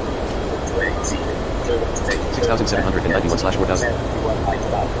 6,791/4,000.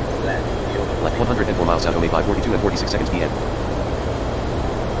 Left 104 miles out, only 5:42 and 46 seconds p.m.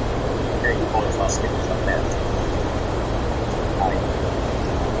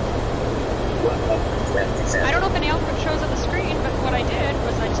 I don't know if any output shows on the screen, but what I did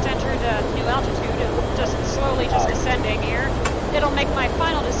was I just entered a new altitude and just slowly just descending here. It'll make my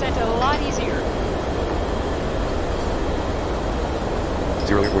final descent a lot easier.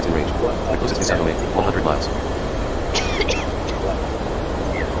 0 airports in range. The closest is Sao Tome, 100 miles.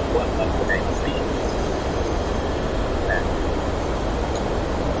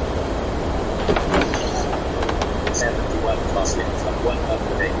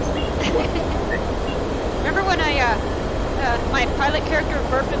 Remember when my pilot character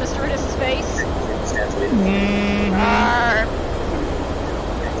burped in the stewardess's face? Arr.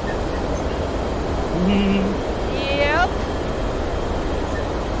 Yep.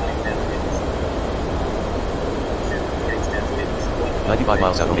 95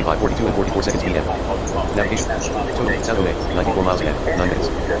 miles out, only 5:42 and 44 seconds p.m. Navigation. Total, Sao Tome, 94 miles ahead, 9 minutes.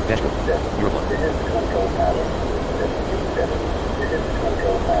 Dashboard. Eurofly.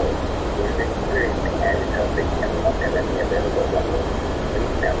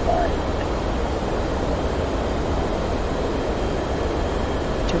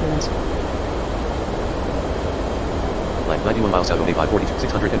 Turbulence. Line 91 miles south of A542,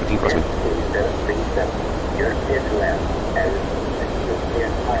 615 crosswind.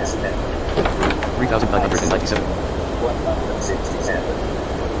 3,997. 167.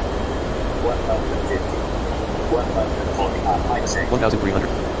 150. 145. 1,300.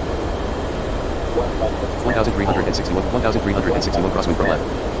 1,361. 1,361 crosswind from left.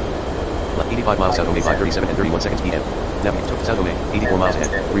 Left 85 miles south of A537 and 31 seconds PM. Navigate to south of A, 84 miles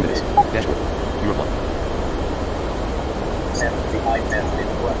ahead, 3 minutes. Dashboard. Eurofly. 75 left in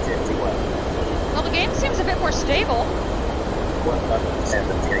 151. Well, the game seems a bit more stable.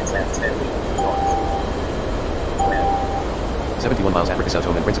 178 left heavy. 12. 71 miles Africa south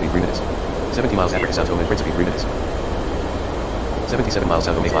home and Principe 3 minutes. 70 miles Africa south home and Principe 3 minutes. 77 miles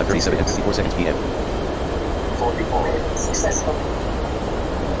south of A537 and 54 seconds PM. 44. Successful.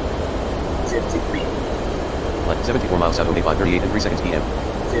 53. Left 74 miles south of A538 and 3 seconds PM.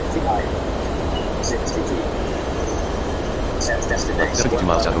 59. 62. Set destination. 72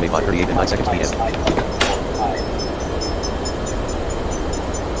 miles south of A538 and 9 seconds PM.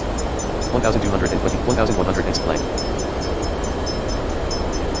 1,220, 1,100 and blank.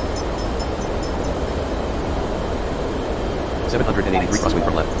 783 crosswind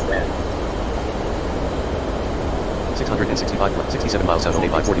from left. 665 left, 67 miles south of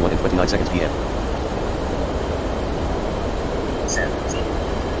A541 and 29 seconds PM. 70.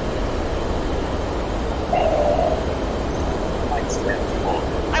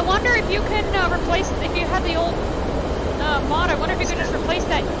 I wonder if you can replace, if you have the old mod, I wonder if you could just replace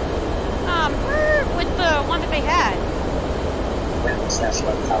that with the one that they had.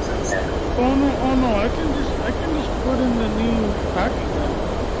 Oh no, I can just put in the new package then.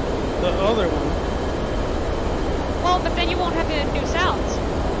 The other one. Well, but then you won't have the new sounds.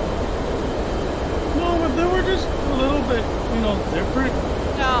 No, but they were just a little bit, different.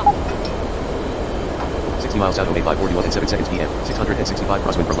 No. 60 miles south of A541 and 7 seconds PM. 665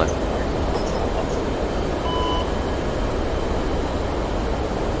 crosswind from left.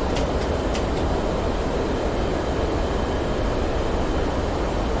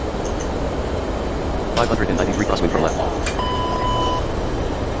 .593 crosswind from left.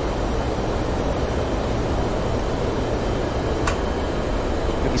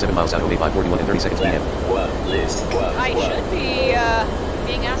 57 miles south of A541 and 30 seconds PM. I should be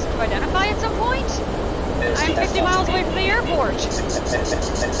being asked to identify at some point. I'm 50 miles away from the airport.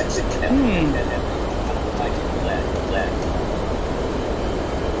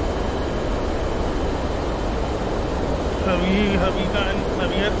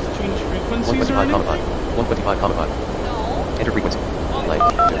 Have you had to change frequencies or 125,5. anything? 125,5. No. Enter frequency. Oh. Light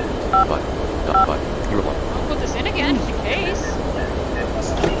 2.5. Eurofly. I'll put this in again just in case.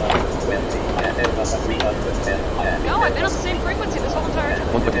 No, I've been on the same frequency this whole entire time.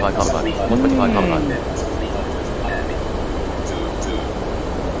 125,5. 125,5.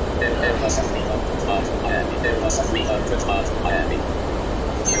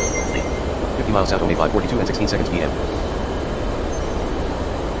 50 miles south of A542 and 16 seconds PM.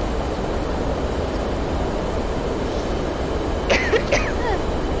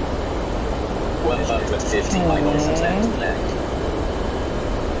 150 miles left.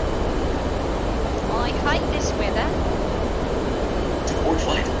 Well, I hate this weather.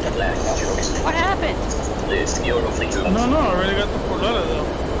 What happened? No, I already got the Porletta though.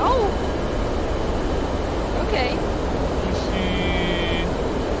 Oh. Okay. You see.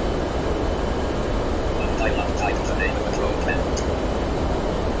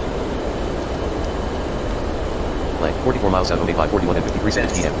 Blank 44 miles south of A541 and 53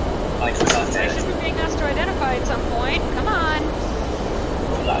 seconds PM. I should be being asked to identify at some point. Come on.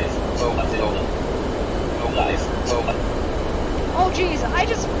 Oh geez, I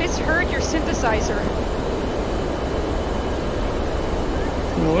just misheard your synthesizer.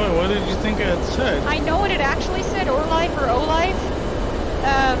 What did you think it said? I know what it actually said, or life or O-life.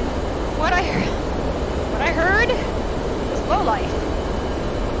 What I heard was low life.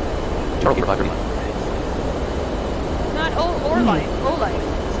 Charlie 530. Not or life, O-life.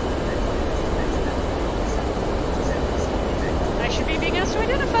 I should be being asked to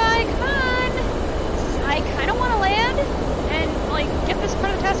identify. Come on. I kind of want to land and get this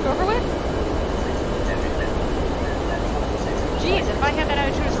part of the task over with. Jeez, if I had that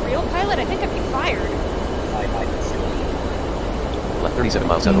attitude as a real pilot, I think I'd be fired. Left 37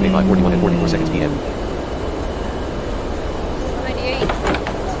 miles south of A541 and 44 seconds PM. 98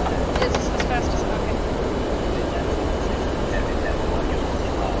 is as fast as okay.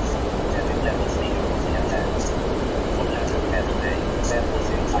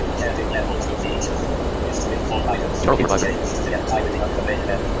 Charlie 530.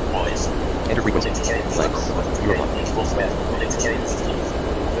 Enter frequency. Blank. Eurofly.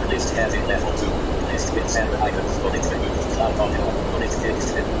 List heading level 2. List with send items. Bullet menu. Cloud audio. Bullet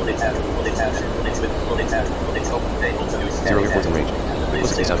text. Bullet tab. Bullet tab. Bullet with bullet tab. Bullet open table to use. 0 airports in range.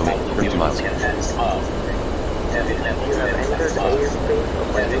 Closest base out of 32 miles. Heading level 2.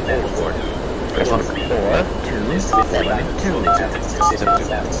 Heading level 4. Transformer. 4, 2, 7, 2.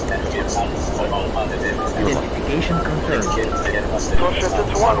 Identification confirmed.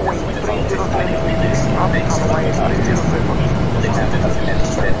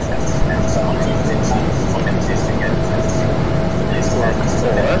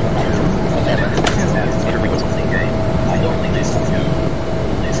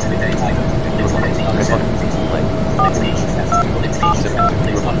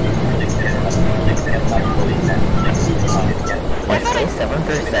 SK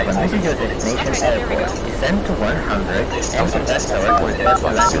 737, this is your destination airport. Descend to 100 and contact tower with bus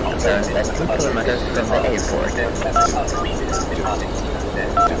landing turn at 2 kilometers from the airport.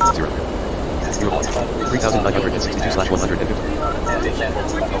 3,962/150.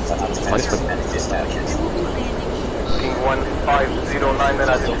 Minus 20. King 1509 then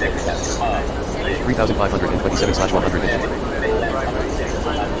I think 3,527/150.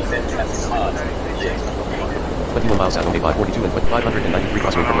 21 miles out, only 542 and 593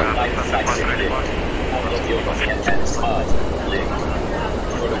 crosswind from left.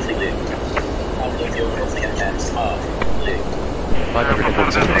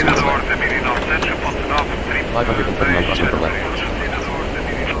 547 529 crosswind from left.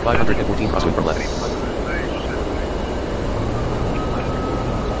 514 crosswind from left.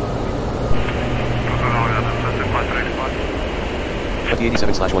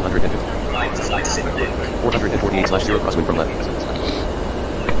 2087/150. 448/0 crosswind from left.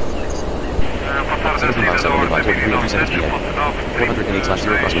 17 miles out, only 543 and 2 seconds PM.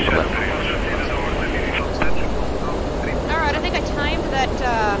 408/0 crosswind from left. Alright, I think I timed that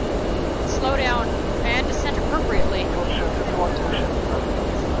slowdown and descent appropriately.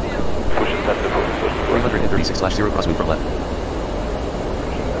 336/0 crosswind from left.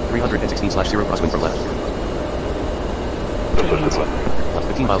 316/0 crosswind from left.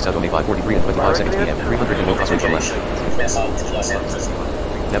 15 miles out, only 543 and 25 seconds PM. 301 crosswind from left.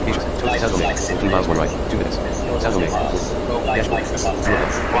 Navigation. South only. 15 miles 1 right. 2 minutes. South only. Dashboard.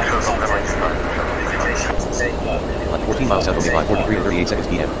 14 miles south only 543 and 38 seconds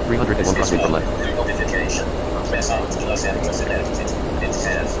PM. 301 crosswind from left.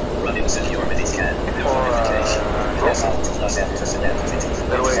 Running security scan. Notification.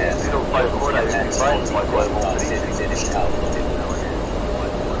 Finished downloading.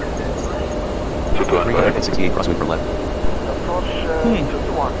 368 crosswind from left.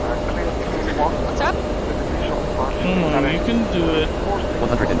 What's up? You can do it.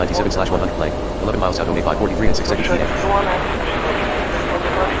 197/100 flank. 11 miles south only 543 and 6 seconds PM.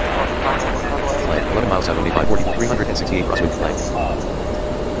 Flank. 11 miles south only 540. 368 crosswind flank.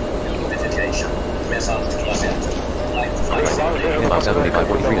 Notification. 10 miles south only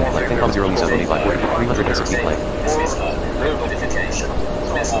 543 and flank. 10,0 south only 540. 360 flank. Notification.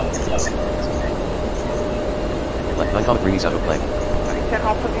 9,3 south of flank.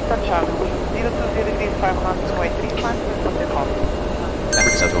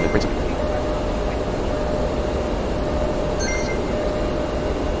 Africa south only principal.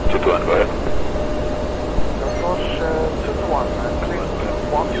 2-1, go ahead.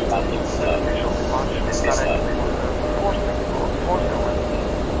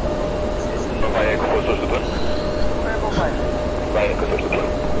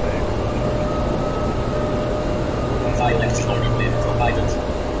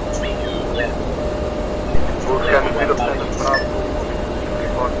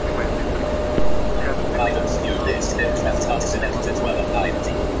 Guidance new list aircraft are selected well at IMD.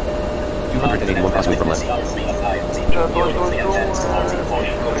 281 crosswind from left.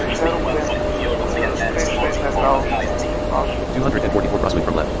 244 crosswind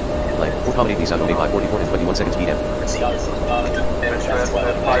from left. Flank. 4 comedy east south only 544 and 21 seconds PM.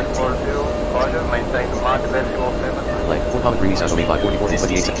 Flank. 4 comedy east south only 544 and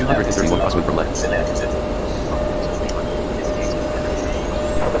 28 seconds. 231 crosswind from left.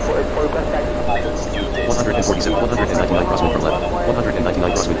 147, 199 crosswind from left.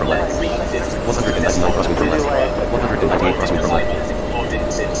 199 crosswind from left. 199 crosswind from left. 198 crosswind from left.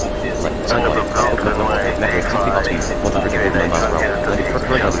 Sign up. Metric 60 knots speed. 149 miles per hour. Landing current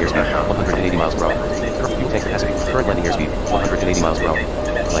landing airspeed. 180 miles per hour. Fuel tank capacity. Current landing airspeed. 180 miles per hour.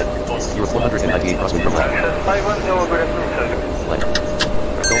 Land. You have 198 crosswind from left. Land.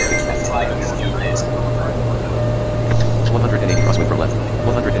 180 crosswind from left.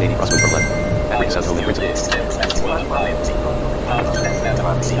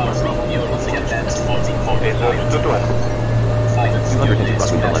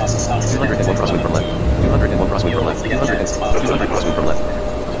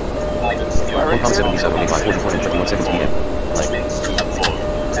 1,77, 5:41 seconds p.m.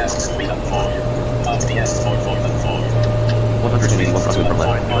 Like. 181 crosswind from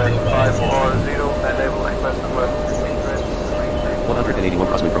left. 181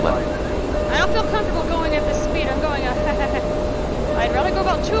 crosswind from left. I don't feel comfortable going at this speed. I'm going I'd rather go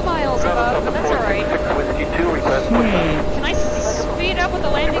about 2 miles above, but that's alright. Can I speed up with the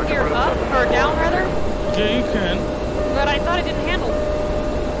landing gear up, or down rather? Yeah, you can. But I thought it didn't handle,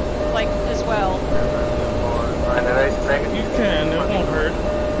 like, as well. You can, it won't hurt.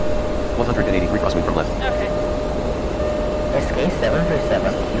 183 crosswind from left. Okay.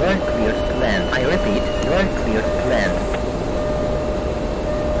 SK737, you are cleared to land. I repeat, you are cleared to land.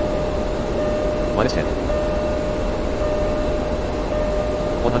 Minus 10.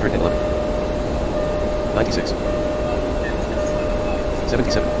 111. 96.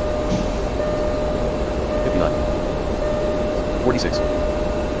 77. 59. 46.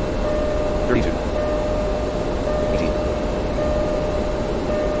 32. 18.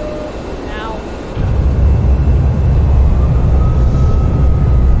 Now.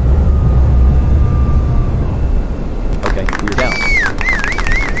 Okay, we're down.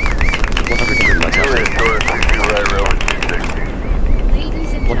 130 lights out.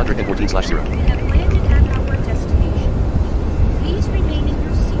 Ladies and 114/0. we have landed at our destination. Please remain in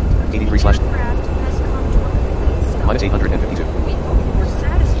your seat until 83 the slash- aircraft has come to a complete stop. Minus 852. We hope you are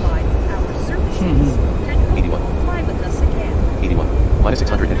satisfied with our services and hope 81. you will fly with us again. 81. Minus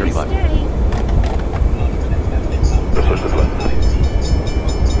 635. Nice day.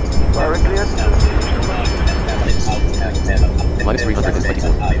 Minus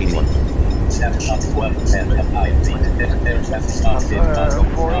 324. 81.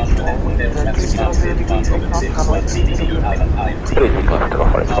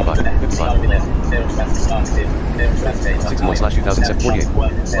 Six one slash 2007 48.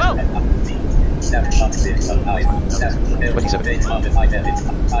 Whoa! 27. 16.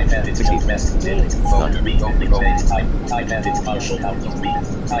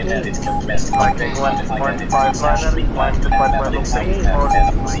 150 slash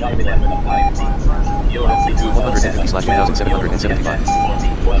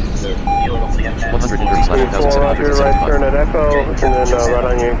 2775. 130 slash 2775. Turn at Echo, and then right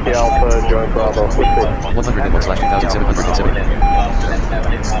on Yankee Alpha, join Bravo. 101 slash 2770.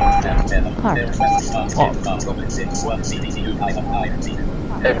 Park. Off.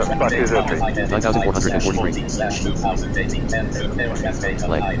 9443. 9443.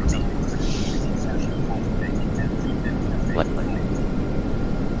 Leg.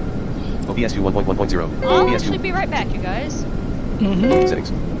 OBS 2.1.1.0. I'll OBS actually be right back, you guys.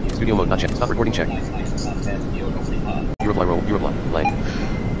 Settings. Studio mode not checked. Stop recording check. Eurofly roll. Eurofly. Leg.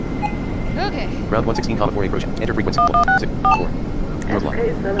 Okay. Ground 116,4 approach. Enter frequency. 6, 4. Eurofly.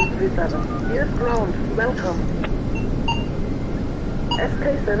 SK737, here's ground, welcome.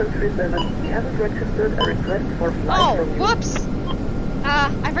 SK737, we haven't registered a request for flight Oh, from you. whoops!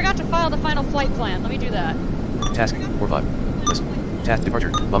 I forgot to file the final flight plan. Let me do that. Task 4-5. List. Task departure.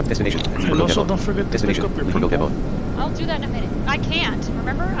 Bomb destination. And also don't forget to pick Destination. up your Liverpool people. Depot. I'll do that in a minute. I can't.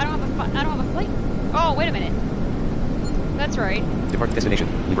 Remember? I don't have a flight. Oh, wait a minute. That's right. Depart destination.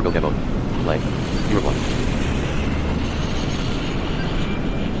 Liverpool Depot. Leg. Eurofly.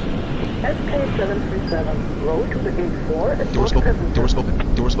 SK737, roll to the gate 4 and Doors board open. passengers. Doors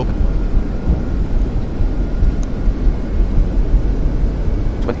open. Doors open.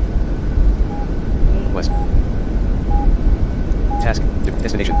 20. West. Task.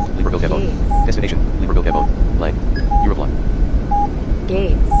 Destination. Liverpool Depot. Destination. Liverpool Depot. Leg. Eurofly.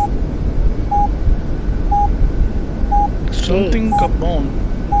 Gates. Something Gabon.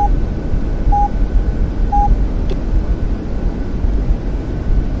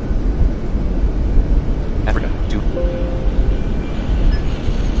 Africa. 2.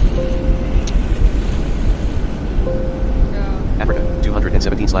 Africa.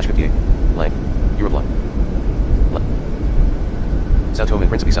 217/58. Leg. Eurofly. Sao Tome and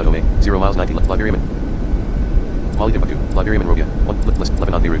Principe Sao Tome. 0 miles 90 left. Liberia. Mali Timbuktu. Liberia Monrovia. 1 list.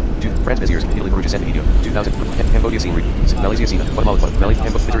 Lebanon Beirut. 2. France Beziers. Italy Perugia San Egidio. 2000. Cambodia Siem Malaysia Sina. Guatemala. Mali.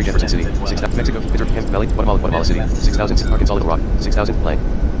 Hamburg. Pittsburgh Jefferson City. 6,000. Mexico. Pittsburgh. Mali. Guatemala City. 6,000. Arkansas Little Rock. 6,000. Lang.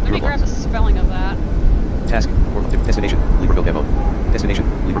 Let me grab the spelling of that. Task. Destination. Liverpool Depot. Destination.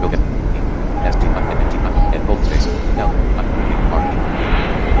 Liverpool Depot. S T I N T I and bold space. L I R E.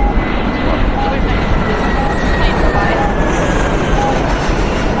 Oh, wait a minute. Plane provide.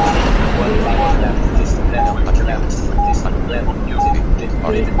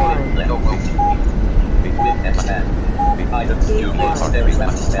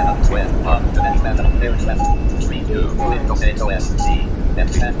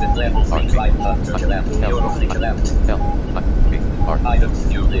 Empty-handed level 3 climb hunter collapsed. Eurofly collapsed. Items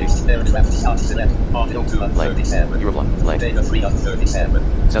new list. Aircraft start select. Audio 2 on 37. Eurofly. Lag. Data 3 on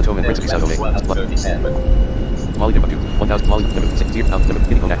 37. South Home and Principe South Home. 1 on 37. Molly Timbuktu, 1000 Molly Timbuktu, 60 pounds Timbuktu,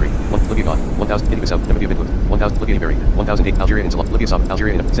 Guinea Conakry, 1 Libya God, 1000 Guinea Bissau, Namibia Midland, 1000 Libya Berry, 1008 Algeria Insula, Libya South,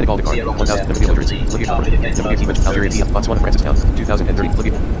 Algeria Senegal Dakar, 1000 Namibia Mildreds, Libya Conakry, Namibia Kibach, Algeria Tia, Botswana Francistown, 2030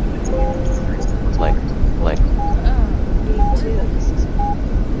 Libya. Lag.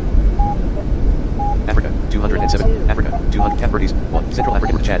 Africa, 207, Africa, 200, Cape Verdes, 1, Central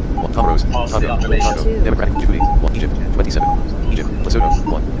African, Chad, 1, Comoros, Congo, Democratic Djibouti, 1, Egypt, 27, Egypt, Lesotho,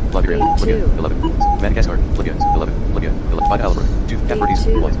 1, Liberia, Libya, 11, Madagascar, Libya, 11, Libya, 11, Bida Alabra, 2, Cape Verdes,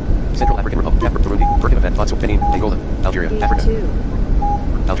 1, Central African Republic, Cape Burundi, Burkina Faso, Botswana, Benin, Angola, Algeria, Africa,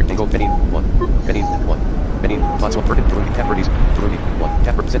 Algeria, Angola, Benin, 1, Benin, 1, Benin, Botswana, Burkina, Burundi, Cape Verdes, Burundi, 1,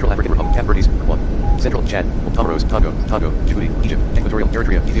 Central African Republic, Cape Verdes, 1, Central Chad, Comoros, Congo, Djibouti, Egypt, Equatorial,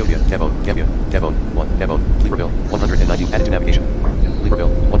 Eritrea, Ethiopia, Gabon, Gambia, Gabon, 1, Gabon, Libreville, 190, added to navigation, Libreville,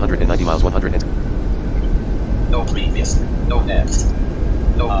 190 miles, 100 No previous, no next.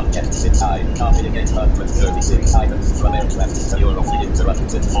 No objects inside, counting 836 items from aircraft to Eurofly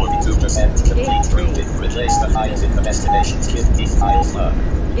interrupted 42% complete routing. Replace the files in the destinations with these files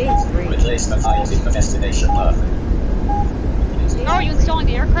Replace the files in the destination Oh, are you installing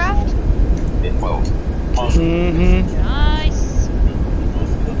the aircraft? In quote. Nice.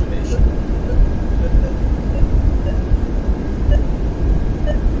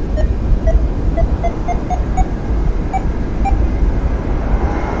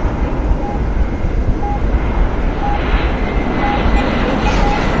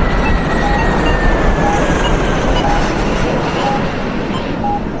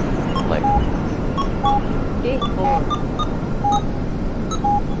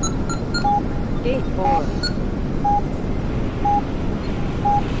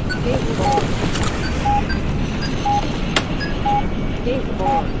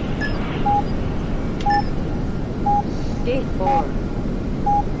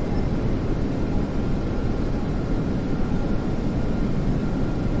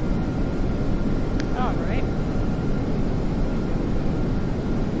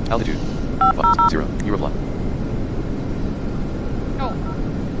 Altitude 0 Eurofly. Oh.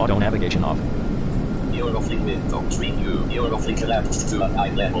 Auto navigation off. Eurofly window 3 new. Eurofly collapsed to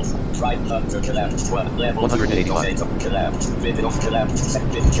 9 levels. Tribe Hunter collapsed 1 level. 185. Collapsed. Video collapsed.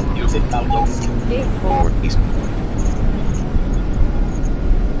 Picture music download. 4 east.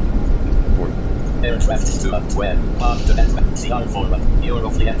 4. Aircraft 2 on 12. After that, CR 4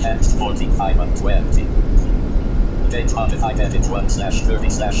 Eurofly enhanced 45 on 20. Date modified edit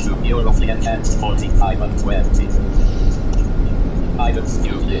 1/30/2 Eurofly enhanced 45 on 20. Items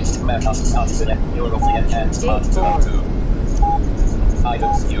new list Macos South select Eurofly enhanced mod 2 on 2.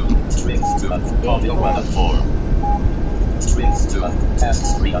 Items new strings 2 on audio 1 on 4. Strings 2 on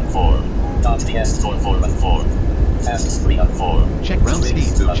tasks 3 on 4. .ts 4 on 4. Tasks 3 on 4. Check ground strings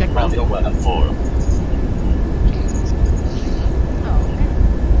speed. 2 on Check ground. audio 1 on 4.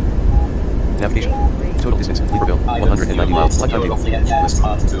 Navigation. Total distance, Libreville, 190 miles. Lifetime view. List.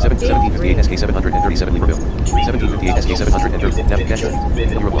 1758 SK 737 Libreville. 1758 SK 730. Navigation.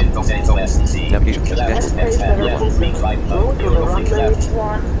 Eurofly. Navigation. Dashboard.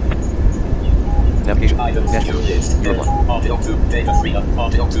 Navigation. Dashboard. Eurofly. Audio 2, data 3 on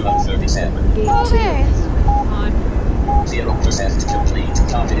audio 2 on 37. Okay. On. 0% complete.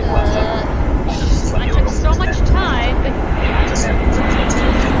 Counted in 1. I took so much time, but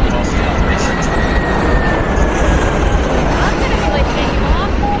I'm gonna be like taking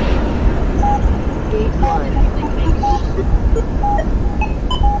off. Gate 1.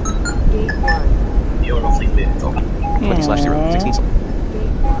 Gate 1. Eurofly window. 20/0. 16.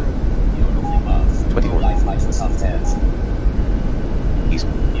 Gate 1. Eurofly path. 24. Life Microsoft Edge. East.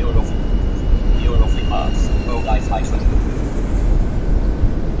 Eurofly path. No life Microsoft.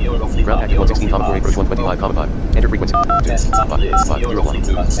 Eurofly Ground active 116, 4 approach 125, 5. Enter frequency. 2, 5, Eurofly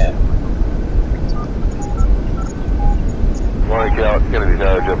 2 on 10. Morning, Cal. Kennedy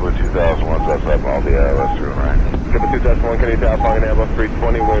Tower, JetBlue 2001, outside Maldi, restroom, right? JetBlue 2001, Kennedy Tower, following Airbus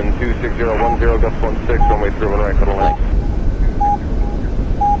 320, wind 26010, gust 16, runway 31 right, cuddle line.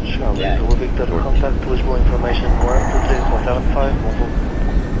 Yeah. Victor, contact visible information 123.75, bonjour.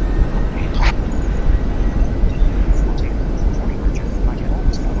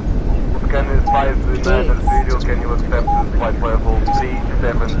 Can you advise the matter video, can you accept the flight level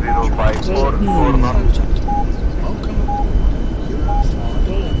 37054, Corner?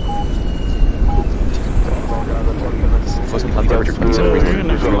 Mostly cloudy temperature 27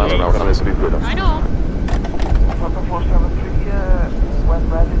 degrees. 0 miles per hour. I know. Papa 473,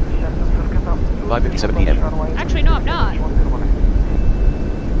 5:57 p.m. Actually, no, I'm not.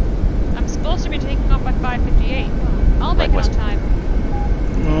 I'm supposed to be taking off by 5:58. I'll make it on time.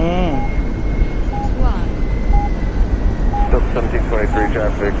 One. Stop 1723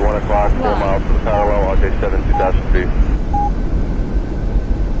 traffic, 1 o'clock, 4 miles to the parallel, RJ7 2000 feet.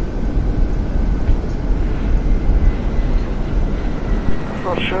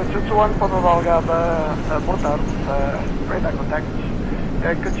 One Valgada, boa tarde, radar contact.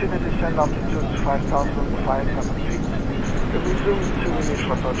 Continue to send altitude 5,500 feet. Resume to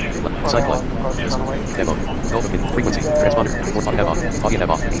initial approach. Cycling. Demo. Golf frequency. Transponder. Audio nav off. Audio nav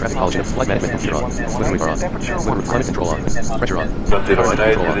off. Traffic policy. Flight management computer on. Wind radar on. Wind climate control on. Pressure on. Control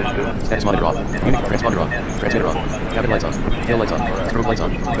on. Status monitor off. Unit transponder on. Transmitter on. Cabin lights on. Tail lights on. Strobe lights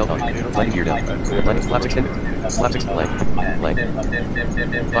on. Belt on. Landing gear down. Landing flaps extended. Flaps extended. Land.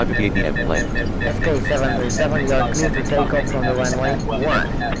 5:58 p.m. Land. SK737, you are clear to take off from the runway 1.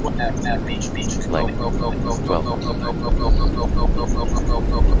 Land. 12.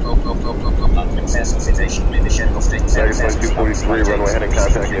 Dragon 243, runway heading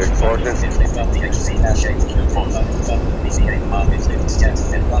contact near explosion.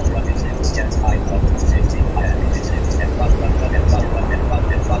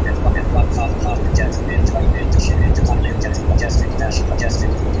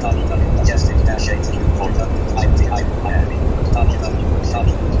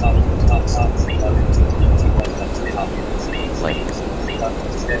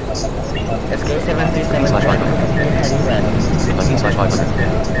 SK737 heading west. 19/500.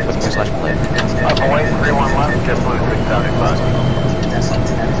 22/land. Hawaii 311, JetBlue 675.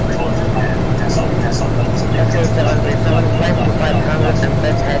 SK737 climb to 500 and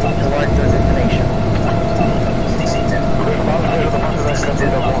then heading towards your destination.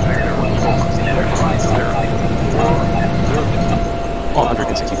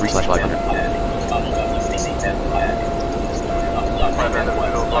 163/500.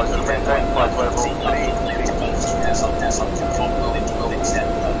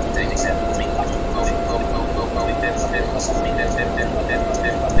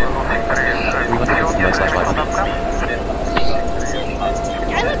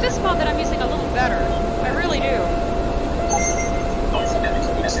 I like this mode that I'm using a little better. I really do.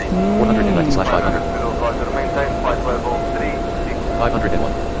 190/500.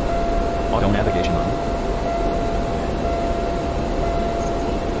 501. Auto navigation on.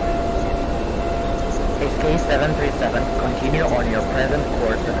 SK737, continue on your present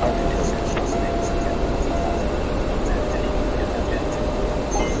course and altitude.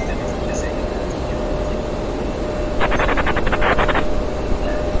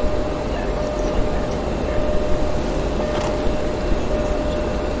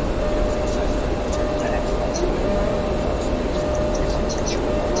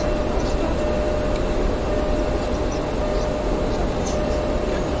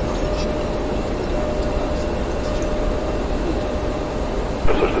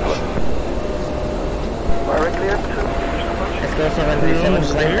 SK737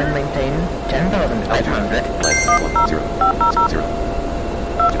 climb and maintain 10,500.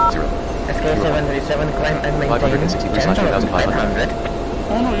 SK737 climb and maintain 10,500.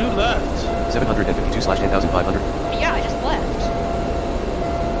 Oh no, you left. 752/10,500. Yeah, I just left.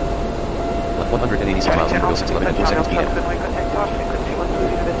 186 miles over 6 11 and 4 seconds p.m.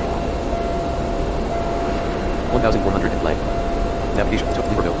 1,400 at land. Navigation to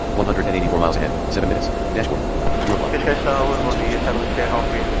Libreville, 184 miles ahead, 7 minutes. Dashboard. Eurofly. will be established here, half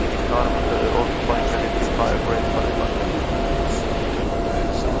feet, also flight 75, range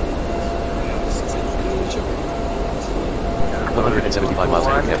 175 miles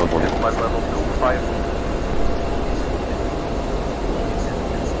ahead, we have 1 more minute. Flight level 25.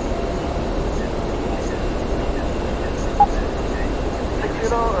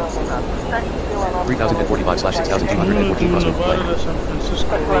 We're 3,045/6,214 crossing flight. Nevada to San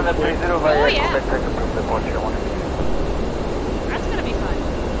Francisco real quick. Oh yeah. That's gonna be fun.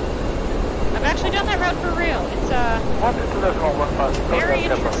 I've actually done that route for real. It's very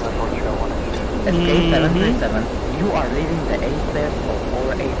interesting. SK737, you are leaving the airspace of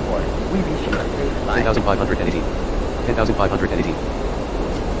 484. We wish you a safe flight. 10,518. 10,518.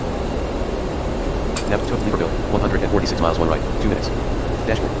 Nav to Libreville, 146 miles 1 right, 2 minutes.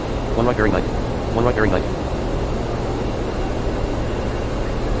 Dashboard. 1 right bearing 90. 1 right bearing 90.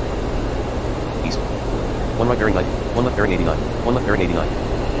 East. 1 right bearing 90. 1 left bearing 89. 1 left bearing 89.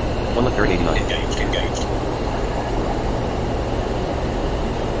 1 left bearing 89. Engaged.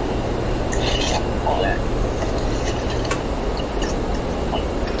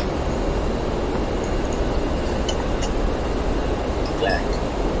 Flag.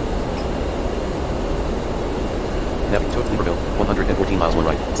 Total Libreville, 114 miles 1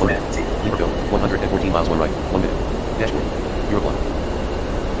 right, 1 minute. Libreville, 114 miles 1 right, 1 minute. Dashboard. Eurofly.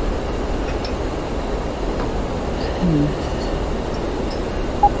 Hmm.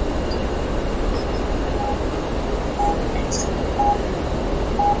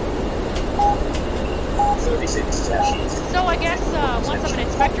 36 stashes. So I guess once I'm an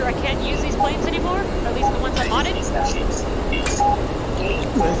inspector, I can't use these planes anymore? Or at least the ones I'm modded? Stashes. East.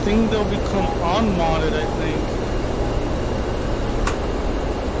 I think they'll become unmodded, I think.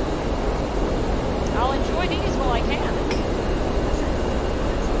 I'll enjoy these while I can.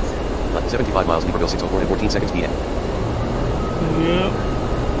 75 miles, Libreville 604 and 14 seconds PM. Yep.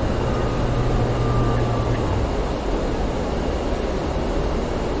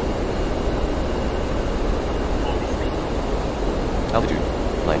 Altitude.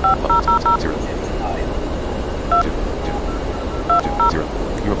 Line. 0. 2. 0.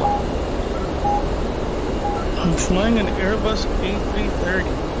 Eurofly. I'm flying an Airbus A330.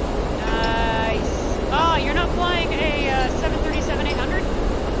 Nice. Oh, you're not flying a 737-800?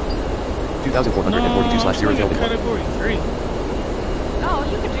 2,442/0 tailwind 1. Category 3. Oh,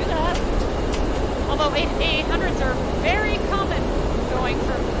 you could do that. Although 800s are very common going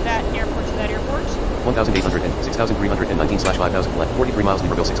from that airport to that airport. 1,800 and 6,319/5,000 left. 43 miles,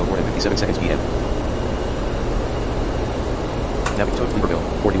 Libreville 604 and 57 seconds PM. Navigate to Libreville,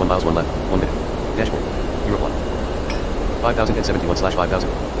 41 miles 1 left, 1 minute. Dashboard. Eurofly. 5,071/5,000.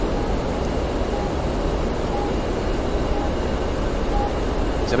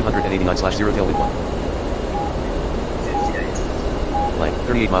 789/0 tailwind 1. 58. Line.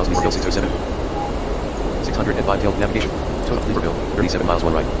 38 miles, Libreville 607. 605 tail navigation. Total Libreville, 37 miles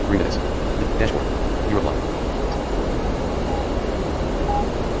 1 right, 3 minutes. Dashboard. Eurofly.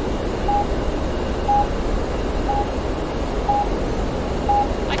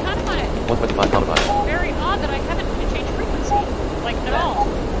 I kind of find it 125,5. very odd that I haven't changed frequency, like at all.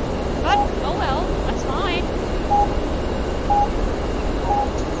 But, oh well, that's fine.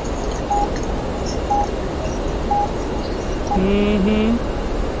 Mm-hmm.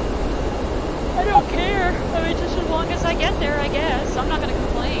 I don't care. I mean, just as long as I get there, I guess. I'm not going to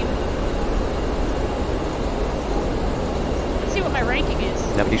complain. Let's see what my ranking is.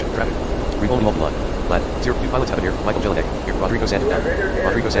 Navigation. Traffic. Revolving multi-line. Flat. 0. New pilots have it here. Michael Jelinek. Here. Rodrigo Santos.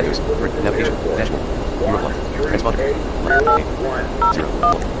 Rodrigo Santos. Navigation. Dashboard. Eurofly. Transponder. Line. 8. 0.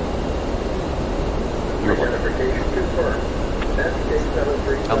 1. Eurofly.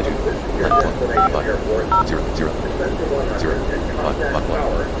 Altitude. Line 1. 5. 0. 0. 0. 5. 5. 1.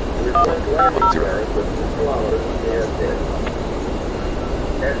 1. 0.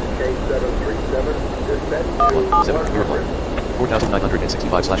 SK737, 7. Eurofly.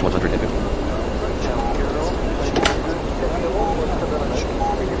 4,965/150.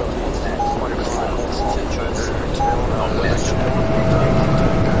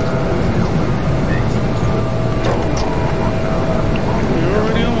 You're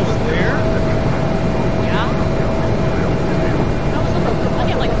already almost there? Yeah? That was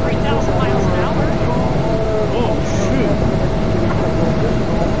only at like 3,000 miles an hour. Oh, shoot.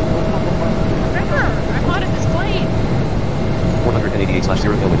 Remember, I modded this plane.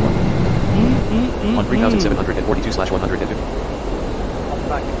 488/0 tailwind 1. On 3,742/150.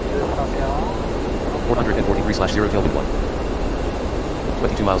 443/0 tailwind 1.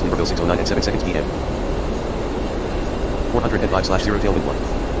 22 miles, Libreville 609 and 7 seconds PM. 405/0 tailwind 1.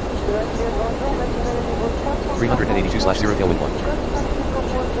 382/0 tailwind 1.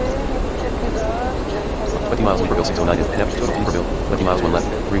 20 miles, Libreville 609 and total Libreville, 20 miles 1 left,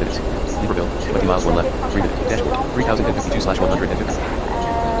 3 minutes. Libreville, 20 miles 1 left, 3 minutes. Dashboard, 3,052/150.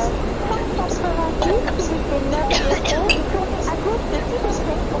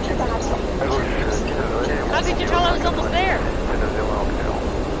 How could you tell I was almost there?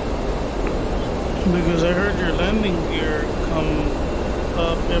 Because I heard your landing gear come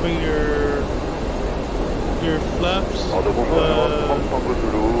up, I mean your flaps. Alors de bonjour, 35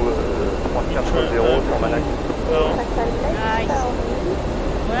 Toulouse, 340 sur Manac. Well, Nice.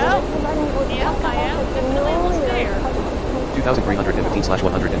 Well, yep, I am definitely almost there.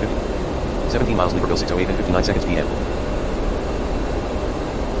 2,315/150. 17 miles, Libreville 608 and 59 seconds PM.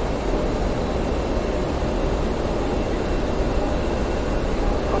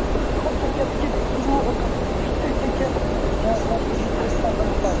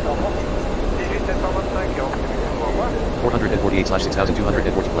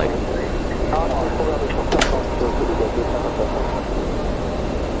 (448/6,240 flag).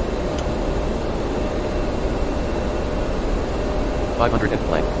 500 and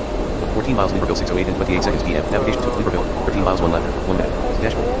flag. 14 miles, Libreville 608 and 28 seconds PM. Navigation to Libreville, 13 miles 1 left, 1 minute.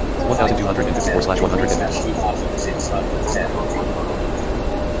 Dashboard, 1,254/0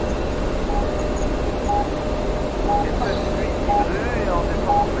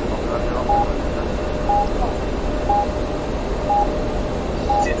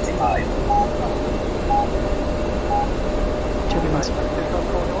 Turbulence.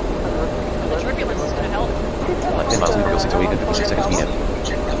 The turbulence is going to help. 10 miles leave 608 and 56 seconds PM.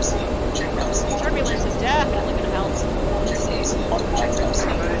 Turbulence is definitely going to help.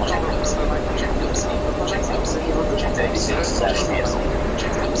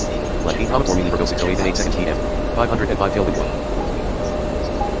 Left 8 comet 4 meaning Virgo 608 and 8 seconds PM. 505 tailwind 1.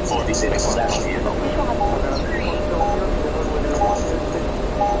 46 slash 0.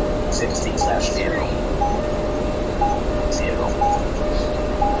 60 slash 0. 0.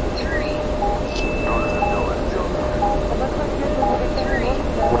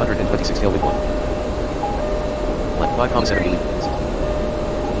 426 tailwind 1. Left 5,7 lead.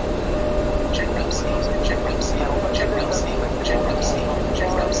 Check route C. Check route C. Check route C. Check route C. Check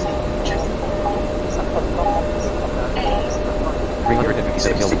route C. Check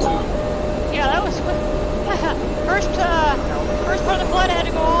 357 tailwind 1. Yeah, that was first part of the flood had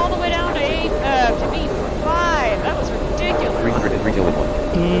to go all the way down to B5. That was ridiculous. 303 tailwind 1.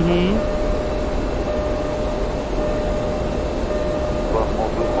 Mm-hmm.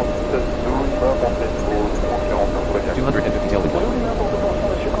 250 tailwind 1.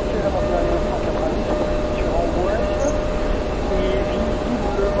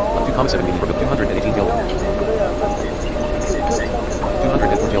 Up to 7 meaning Virgo 218 tailwind 1.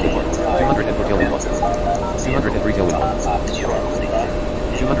 204 tailwind 1. 204 tailwind 1. 203 tailwind 1.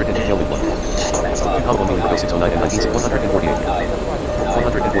 202 tailwind 1. 2 comet 1 meaning Virgo 609 and 19 148.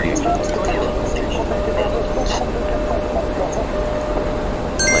 148.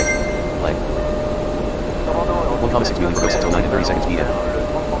 Leg. 1,6 meaning Virgo 609 and 30 seconds PM.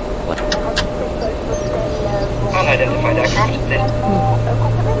 Left. Unidentified aircraft, list.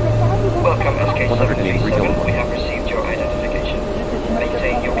 Welcome, SK737. 183 tailwind 1. We have received your identification.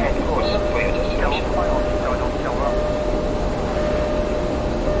 Maintain your current course for your destination.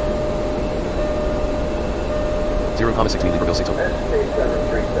 0,6 meaning Virgo 609.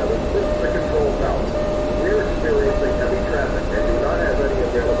 SK737, this is the control tower. We're experiencing heavy traffic and do not have any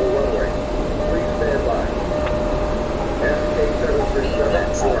available runway. Please stand by. SK737,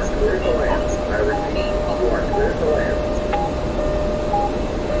 you are clear to land. I repeat, you are clear to land.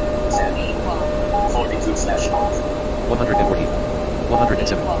 42 slash 114.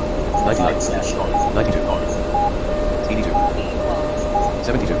 107. 99. 92. 82.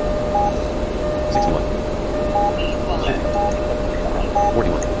 72. 61.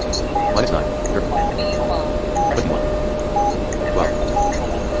 41. Minus 9. 30. 21. 12.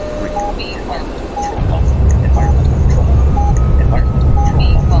 3.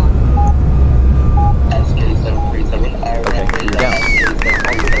 Okay, you're down.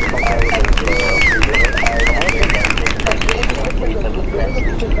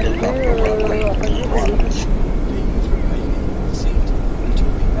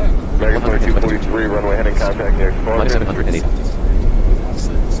 Megan 2243, runway heading contact near explore. Minus 708.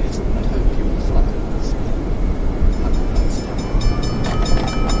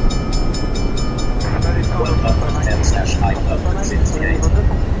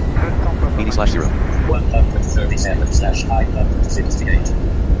 /0. 137/I/68.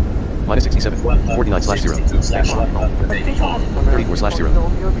 Minus 67. 49/0. 34/0.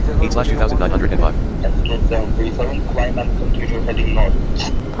 8/2905.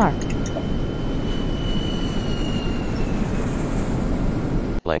 Park.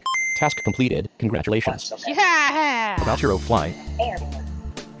 Blank. Task completed. Congratulations. Yeah! About eurofly.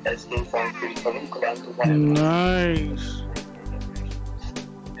 Nice.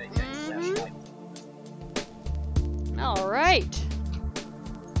 All right.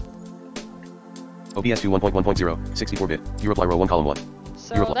 OBS 1.1.0, 64-bit. Eurofly row 1 column 1.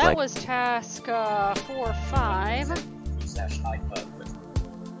 So Eurofly that blank. was task 4-5.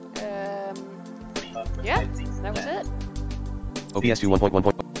 Yeah, that was it. OBS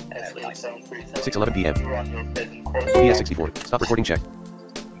 1.1. 6:11 PM. OBS 64. Stop recording check.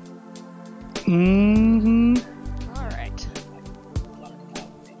 Mm-hmm. All right.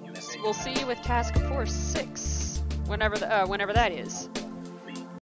 We'll see you with task 4-6 whenever that is.